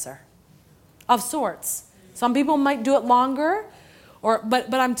intercessor of sorts. Some people might do it longer,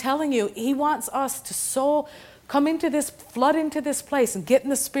 but I'm telling you, He wants us to come into this, flood into this place and get in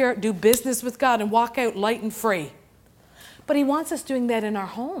the Spirit, do business with God and walk out light and free. But He wants us doing that in our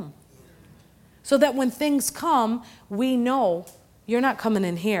home. So that when things come, we know you're not coming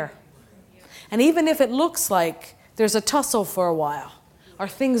in here. And even if it looks like there's a tussle for a while, or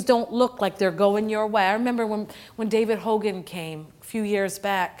things don't look like they're going your way. I remember when David Hogan came a few years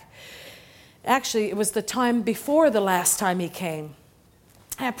back. Actually, it was the time before the last time he came.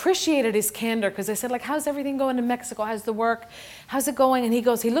 I appreciated his candor, because I said, like, how's everything going in Mexico? How's the work? How's it going? And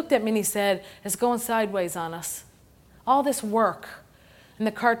he looked at me and he said, it's going sideways on us. All this work. And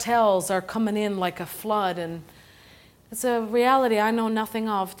the cartels are coming in like a flood. And it's a reality I know nothing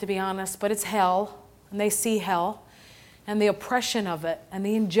of, to be honest, but it's hell. And they see hell and the oppression of it and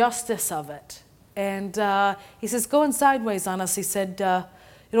the injustice of it. And he says, going sideways on us. He said,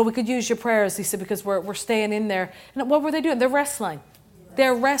 we could use your prayers. He said, because we're staying in there. And what were they doing? They're wrestling.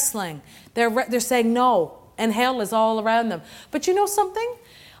 They're wrestling. They're saying no. And hell is all around them. But you know something?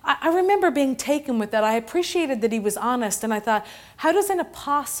 I remember being taken with that. I appreciated that he was honest. And I thought, how does an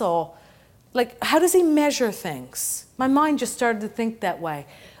apostle, how does he measure things? My mind just started to think that way.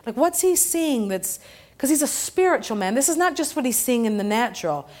 Like, what's he seeing because he's a spiritual man. This is not just what he's seeing in the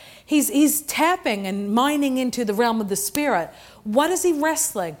natural. He's tapping and mining into the realm of the Spirit. What is he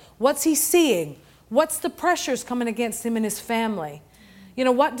wrestling? What's he seeing? What's the pressures coming against him and his family?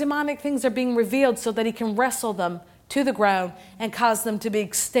 What demonic things are being revealed so that he can wrestle them to the ground and cause them to be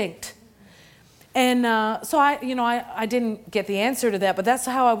extinct. And so I didn't get the answer to that, but that's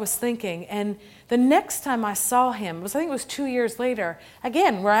how I was thinking. And the next time I saw him, I think it was 2 years later,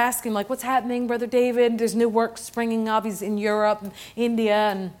 again, we're asking, what's happening, Brother David? There's new work springing up. He's in Europe and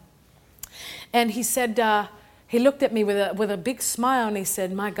India. And he said, he looked at me with a big smile, and he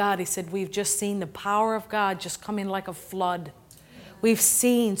said, my God, he said, we've just seen the power of God just come in like a flood. We've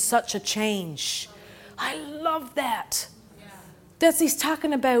seen such a change. I love that. He's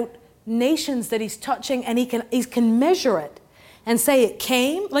talking about nations that he's touching, and he can measure it and say it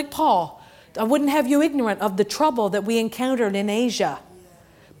came, like Paul. I wouldn't have you ignorant of the trouble that we encountered in Asia.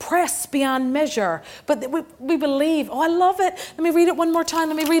 Press beyond measure. But we believe. Oh, I love it. Let me read it one more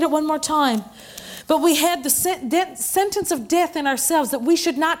time. But we had the sentence of death in ourselves that we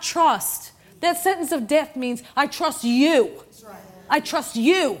should not trust. That sentence of death means I trust you. I trust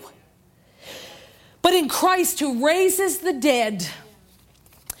you. But in Christ, who raises the dead,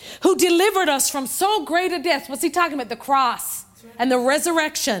 who delivered us from so great a death. What's he talking about? The cross and the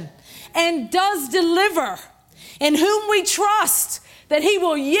resurrection. And does deliver, in whom we trust that he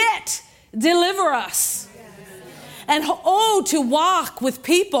will yet deliver us. And to walk with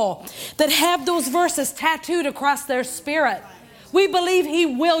people that have those verses tattooed across their spirit. We believe he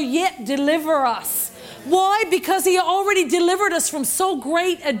will yet deliver us. Why? Because he already delivered us from so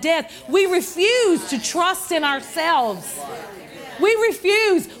great a death. We refuse to trust in ourselves. We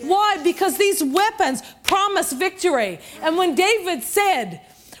refuse. Why? Because these weapons promise victory. And when David said,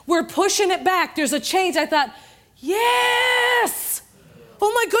 we're pushing it back, there's a change, I thought, yes!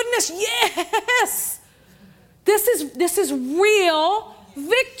 Oh my goodness, yes! This is real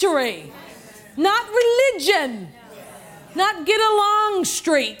victory. Not religion. Not get along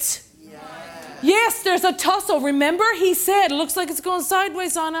street. Yes, there's a tussle. Remember, he said, it looks like it's going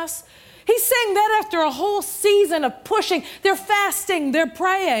sideways on us. He's saying that after a whole season of pushing. They're fasting, they're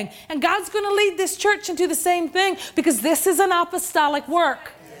praying. And God's going to lead this church into the same thing because this is an apostolic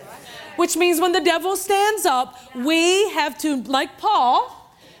work. Which means when the devil stands up, we have to, like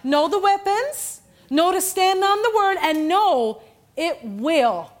Paul, know the weapons, know to stand on the word, and know it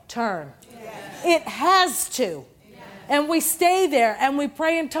will turn. It has to. And we stay there and we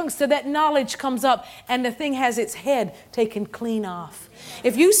pray in tongues so that knowledge comes up and the thing has its head taken clean off.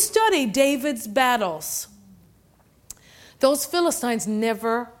 If you study David's battles, those Philistines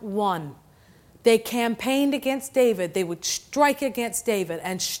never won. They campaigned against David. They would strike against David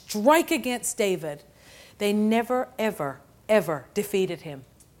and strike against David. They never, ever, ever defeated him.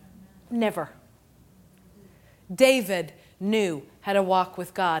 Never. David knew how to walk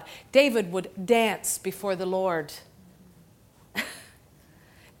with God. David would dance before the Lord.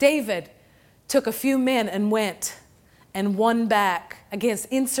 David took a few men and went and won back against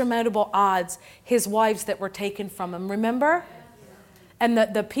insurmountable odds his wives that were taken from him. Remember? And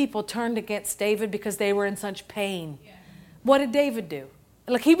the people turned against David because they were in such pain. What did David do?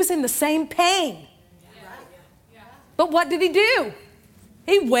 Like, he was in the same pain. But what did he do?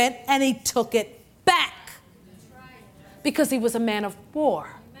 He went and he took it back. Because he was a man of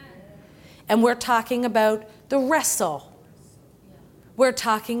war. And we're talking about the wrestle. We're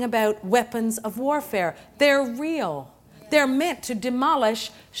talking about weapons of warfare. They're real. They're meant to demolish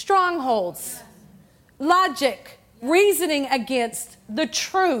strongholds. Logic, reasoning against the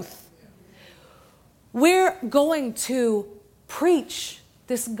truth. We're going to preach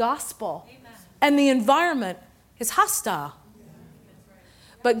this gospel. And the environment is hostile.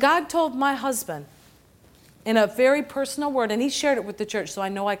 But God told my husband in a very personal word, and he shared it with the church, so I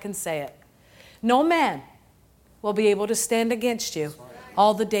know I can say it. No man will be able to stand against you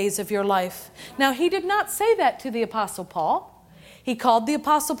all the days of your life. Now, he did not say that to the Apostle Paul. He called the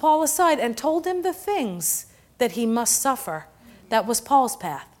Apostle Paul aside and told him the things that he must suffer. That was Paul's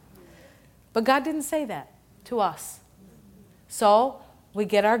path. But God didn't say that to us. So we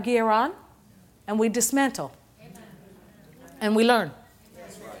get our gear on and we dismantle. And we learn.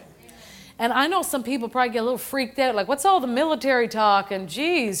 And I know some people probably get a little freaked out, like, what's all the military talk? And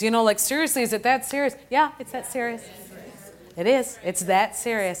geez, like, seriously, is it that serious? Yeah, it's that serious. It is. It's that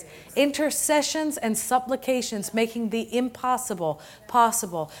serious. Intercessions and supplications, making the impossible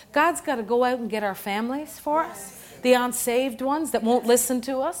possible. God's got to go out and get our families for us, the unsaved ones that won't listen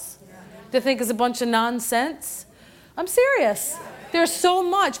to us, to think it's a bunch of nonsense. I'm serious. There's so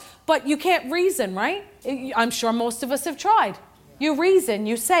much, but you can't reason, right? I'm sure most of us have tried. You reason,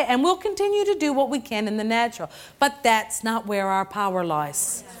 you say, and we'll continue to do what we can in the natural. But that's not where our power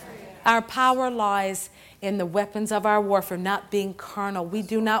lies. Our power lies in the weapons of our warfare, not being carnal. We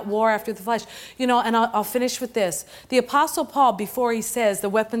do not war after the flesh. And I'll finish with this. The Apostle Paul, before he says the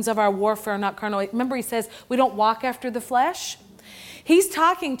weapons of our warfare are not carnal, remember he says we don't walk after the flesh? He's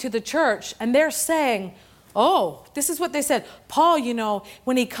talking to the church, and they're saying, oh, this is what they said. Paul,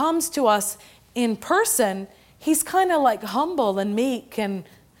 when he comes to us in person, he's kind of like humble and meek and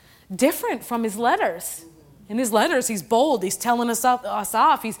different from his letters. In his letters, he's bold. He's telling us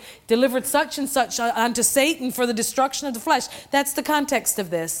off. He's delivered such and such unto Satan for the destruction of the flesh. That's the context of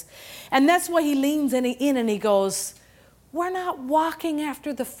this. And that's why he leans in and he goes, we're not walking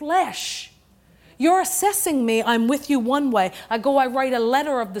after the flesh. You're assessing me. I'm with you one way. I write a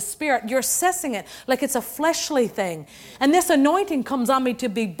letter of the Spirit. You're assessing it like it's a fleshly thing. And this anointing comes on me to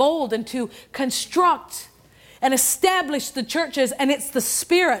be bold and to construct and establish the churches, and it's the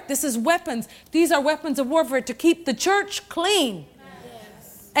Spirit. This is weapons. These are weapons of warfare to keep the church clean.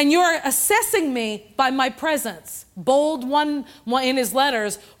 Yes. And you're assessing me by my presence. Bold one in his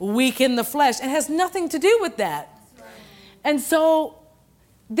letters, weak in the flesh. It has nothing to do with that. Right. And so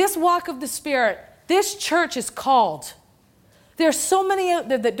this walk of the Spirit, this church is called. There's so many out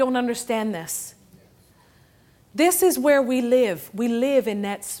there that don't understand this. This is where we live. We live in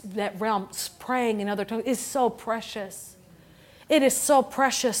that realm. Praying in other tongues is so precious. It is so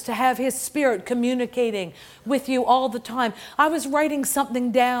precious to have His Spirit communicating with you all the time. I was writing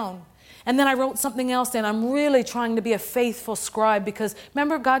something down, and then I wrote something else down. I'm really trying to be a faithful scribe because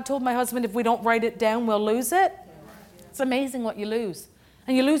remember God told my husband if we don't write it down, we'll lose it? It's amazing what you lose.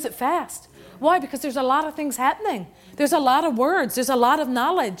 And you lose it fast. Why? Because there's a lot of things happening. There's a lot of words. There's a lot of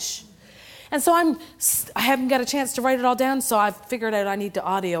knowledge. And so I haven't got a chance to write it all down, so I've figured out I need to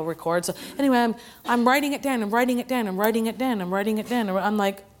audio record. So anyway, I'm writing it down, I'm writing it down, I'm writing it down, I'm writing it down. I'm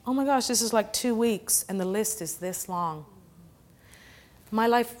like, oh my gosh, this is like 2 weeks, and the list is this long. My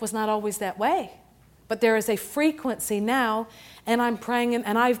life was not always that way, But there is a frequency now, and I'm praying,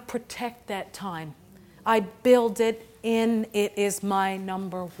 and I protect that time. I build it in. It is my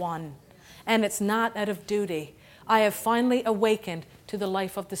number one. And it's not out of duty. I have finally awakened to the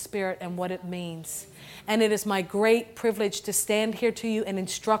life of the Spirit and what it means. And it is my great privilege to stand here to you and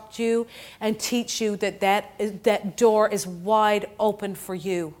instruct you and teach you that door is wide open for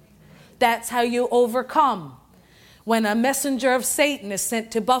you. That's how you overcome. When a messenger of Satan is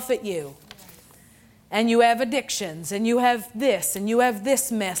sent to buffet you, and you have addictions, and you have this, and you have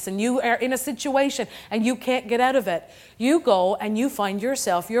this mess, and you are in a situation and you can't get out of it, you go and you find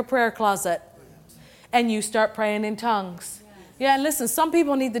yourself your prayer closet, and you start praying in tongues. Yeah, and listen, some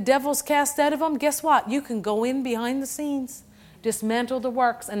people need the devils cast out of them. Guess what? You can go in behind the scenes, dismantle the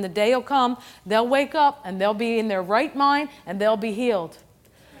works, and the day will come, they'll wake up, and they'll be in their right mind, and they'll be healed.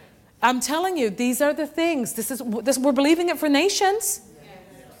 I'm telling you, these are the things. We're believing it for nations.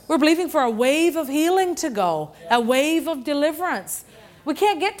 We're believing for a wave of healing to go, a wave of deliverance. We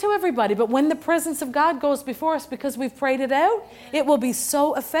can't get to everybody, but when the presence of God goes before us because we've prayed it out, it will be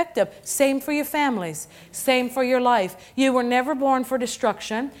so effective. Same for your families. Same for your life. You were never born for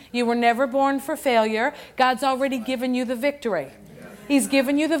destruction. You were never born for failure. God's already given you the victory. He's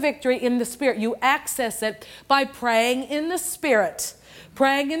given you the victory in the Spirit. You access it by praying in the Spirit.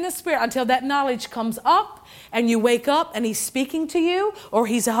 Praying in the Spirit until that knowledge comes up. And you wake up and He's speaking to you, or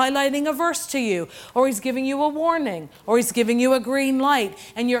He's highlighting a verse to you, or He's giving you a warning, or He's giving you a green light.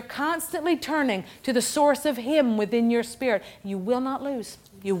 And you're constantly turning to the source of Him within your spirit. You will not lose.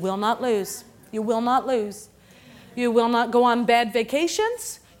 You will not lose. You will not lose. You will not go on bad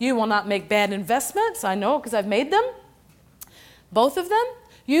vacations. You will not make bad investments. I know because I've made them. Both of them.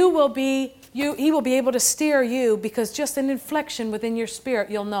 He will be able to steer you because just an inflection within your spirit,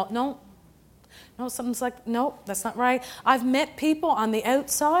 you'll know, no, something's like, no, that's not right. I've met people on the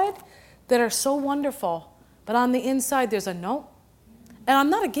outside that are so wonderful, but on the inside there's a no. And I'm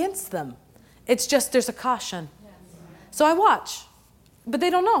not against them. It's just there's a caution. So I watch, but they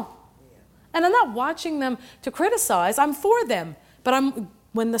don't know. And I'm not watching them to criticize. I'm for them. But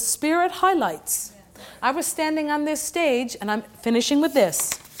when the Spirit highlights, I was standing on this stage, and I'm finishing with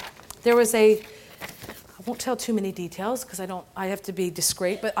this. There was I won't tell too many details because I have to be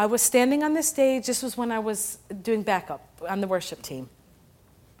discreet, but I was standing on this stage. This was when I was doing backup on the worship team.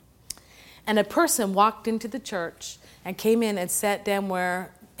 And a person walked into the church and came in and sat down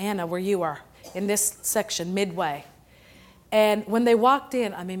where you are, in this section, midway. And when they walked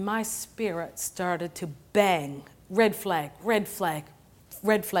in, my spirit started to bang. Red flag, red flag,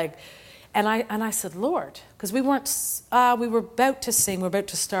 red flag. And I said, Lord, because we were about to sing, we were about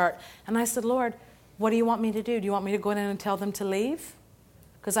to start. And I said, Lord, what do you want me to do? Do you want me to go in and tell them to leave?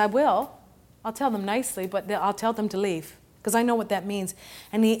 Because I will. I'll tell them nicely, but I'll tell them to leave. Because I know what that means.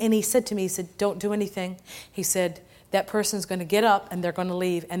 And he said to me, he said, don't do anything. He said, that person's going to get up and they're going to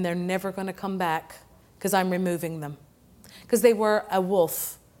leave and they're never going to come back because I'm removing them. Because they were a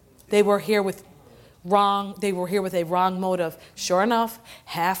wolf. They were here with a wrong motive. Sure enough,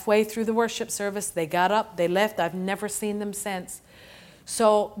 halfway through the worship service, they got up, they left. I've never seen them since.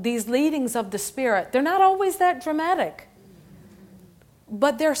 So these leadings of the Spirit, they're not always that dramatic,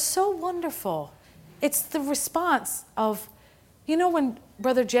 but they're so wonderful. It's the response of, when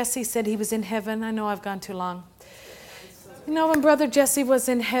Brother Jesse said he was in heaven, I know I've gone too long. When Brother Jesse was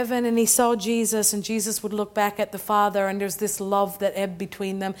in heaven and he saw Jesus, and Jesus would look back at the Father, and there's this love that ebbed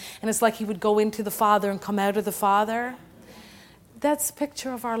between them, and it's like he would go into the Father and come out of the Father. That's a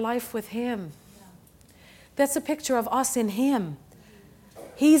picture of our life with Him. That's a picture of us in Him.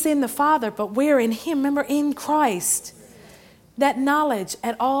 He's in the Father, but we're in Him. Remember, in Christ. That knowledge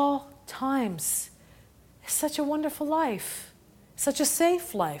at all times is such a wonderful life. Such a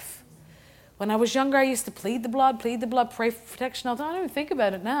safe life. When I was younger, I used to plead the blood, pray for protection all the time. I don't even think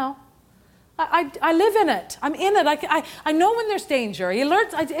about it now. I live in it. I'm in it. I know when there's danger. He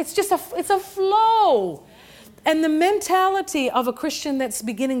alerts. It's a flow. And the mentality of a Christian that's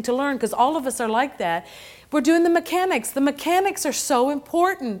beginning to learn, because all of us are like that, we're doing the mechanics. The mechanics are so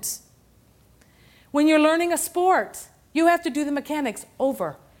important. When you're learning a sport, you have to do the mechanics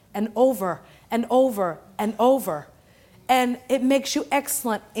over and over and over and over. And it makes you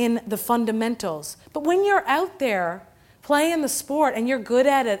excellent in the fundamentals. But when you're out there playing the sport and you're good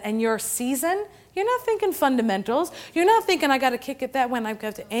at it and you're seasoned, you're not thinking fundamentals. You're not thinking, I got to kick it that way and I've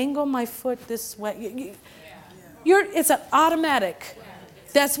got to angle my foot this way. It's an automatic.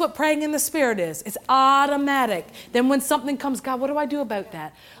 That's what praying in the Spirit is. It's automatic. Then when something comes, God, what do I do about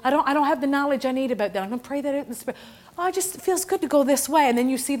that? I don't have the knowledge I need about that. I'm going to pray that out in the Spirit. It just feels good to go this way. And then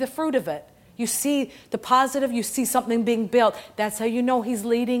you see the fruit of it. You see the positive. You see something being built. That's how you know He's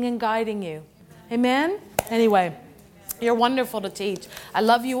leading and guiding you. Amen? Anyway, you're wonderful to teach. I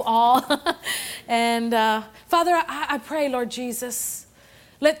love you all. And Father, I pray, Lord Jesus,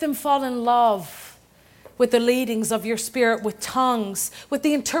 let them fall in love with the leadings of your Spirit, with tongues, with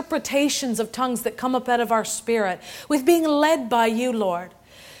the interpretations of tongues that come up out of our spirit, with being led by you, Lord.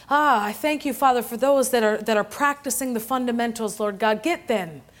 I thank you, Father, for those that are practicing the fundamentals, Lord God. Get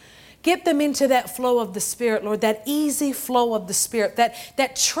them into that flow of the Spirit, Lord, that easy flow of the Spirit,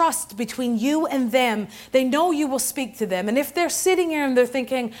 that trust between you and them. They know you will speak to them. And if they're sitting here and they're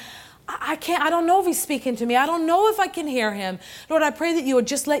thinking, I don't know if he's speaking to me. I don't know if I can hear him. Lord, I pray that you would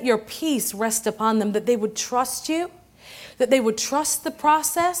just let your peace rest upon them, that they would trust you, that they would trust the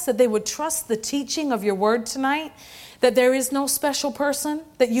process, that they would trust the teaching of your word tonight, that there is no special person,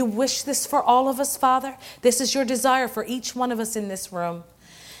 that you wish this for all of us, Father. This is your desire for each one of us in this room.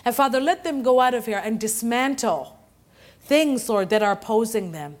 And Father, let them go out of here and dismantle things, Lord, that are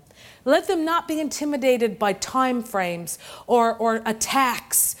opposing them. Let them not be intimidated by time frames or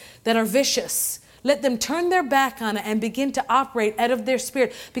attacks that are vicious. Let them turn their back on it and begin to operate out of their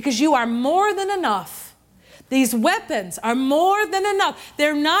spirit, because you are more than enough. These weapons are more than enough.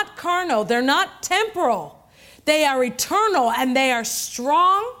 They're not carnal. They're not temporal. They are eternal, and they are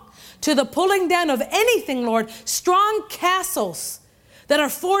strong to the pulling down of anything, Lord. Strong castles that are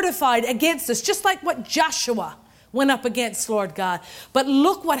fortified against us, just like what Joshua went up against, Lord God. But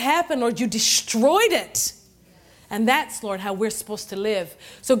look what happened, Lord. You destroyed it. And that's, Lord, how we're supposed to live.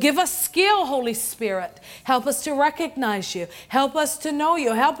 So give us skill, Holy Spirit. Help us to recognize you. Help us to know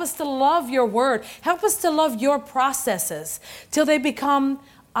you. Help us to love your word. Help us to love your processes till they become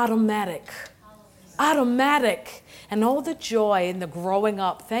automatic. Automatic. And all the joy in the growing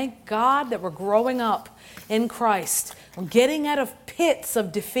up. Thank God that we're growing up in Christ. We're getting out of pits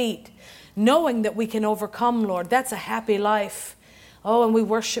of defeat, knowing that we can overcome, Lord. That's a happy life. Oh, and we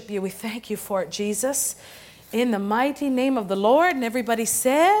worship you. We thank you for it, Jesus. In the mighty name of the Lord. And everybody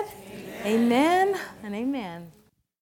said, amen, amen and amen.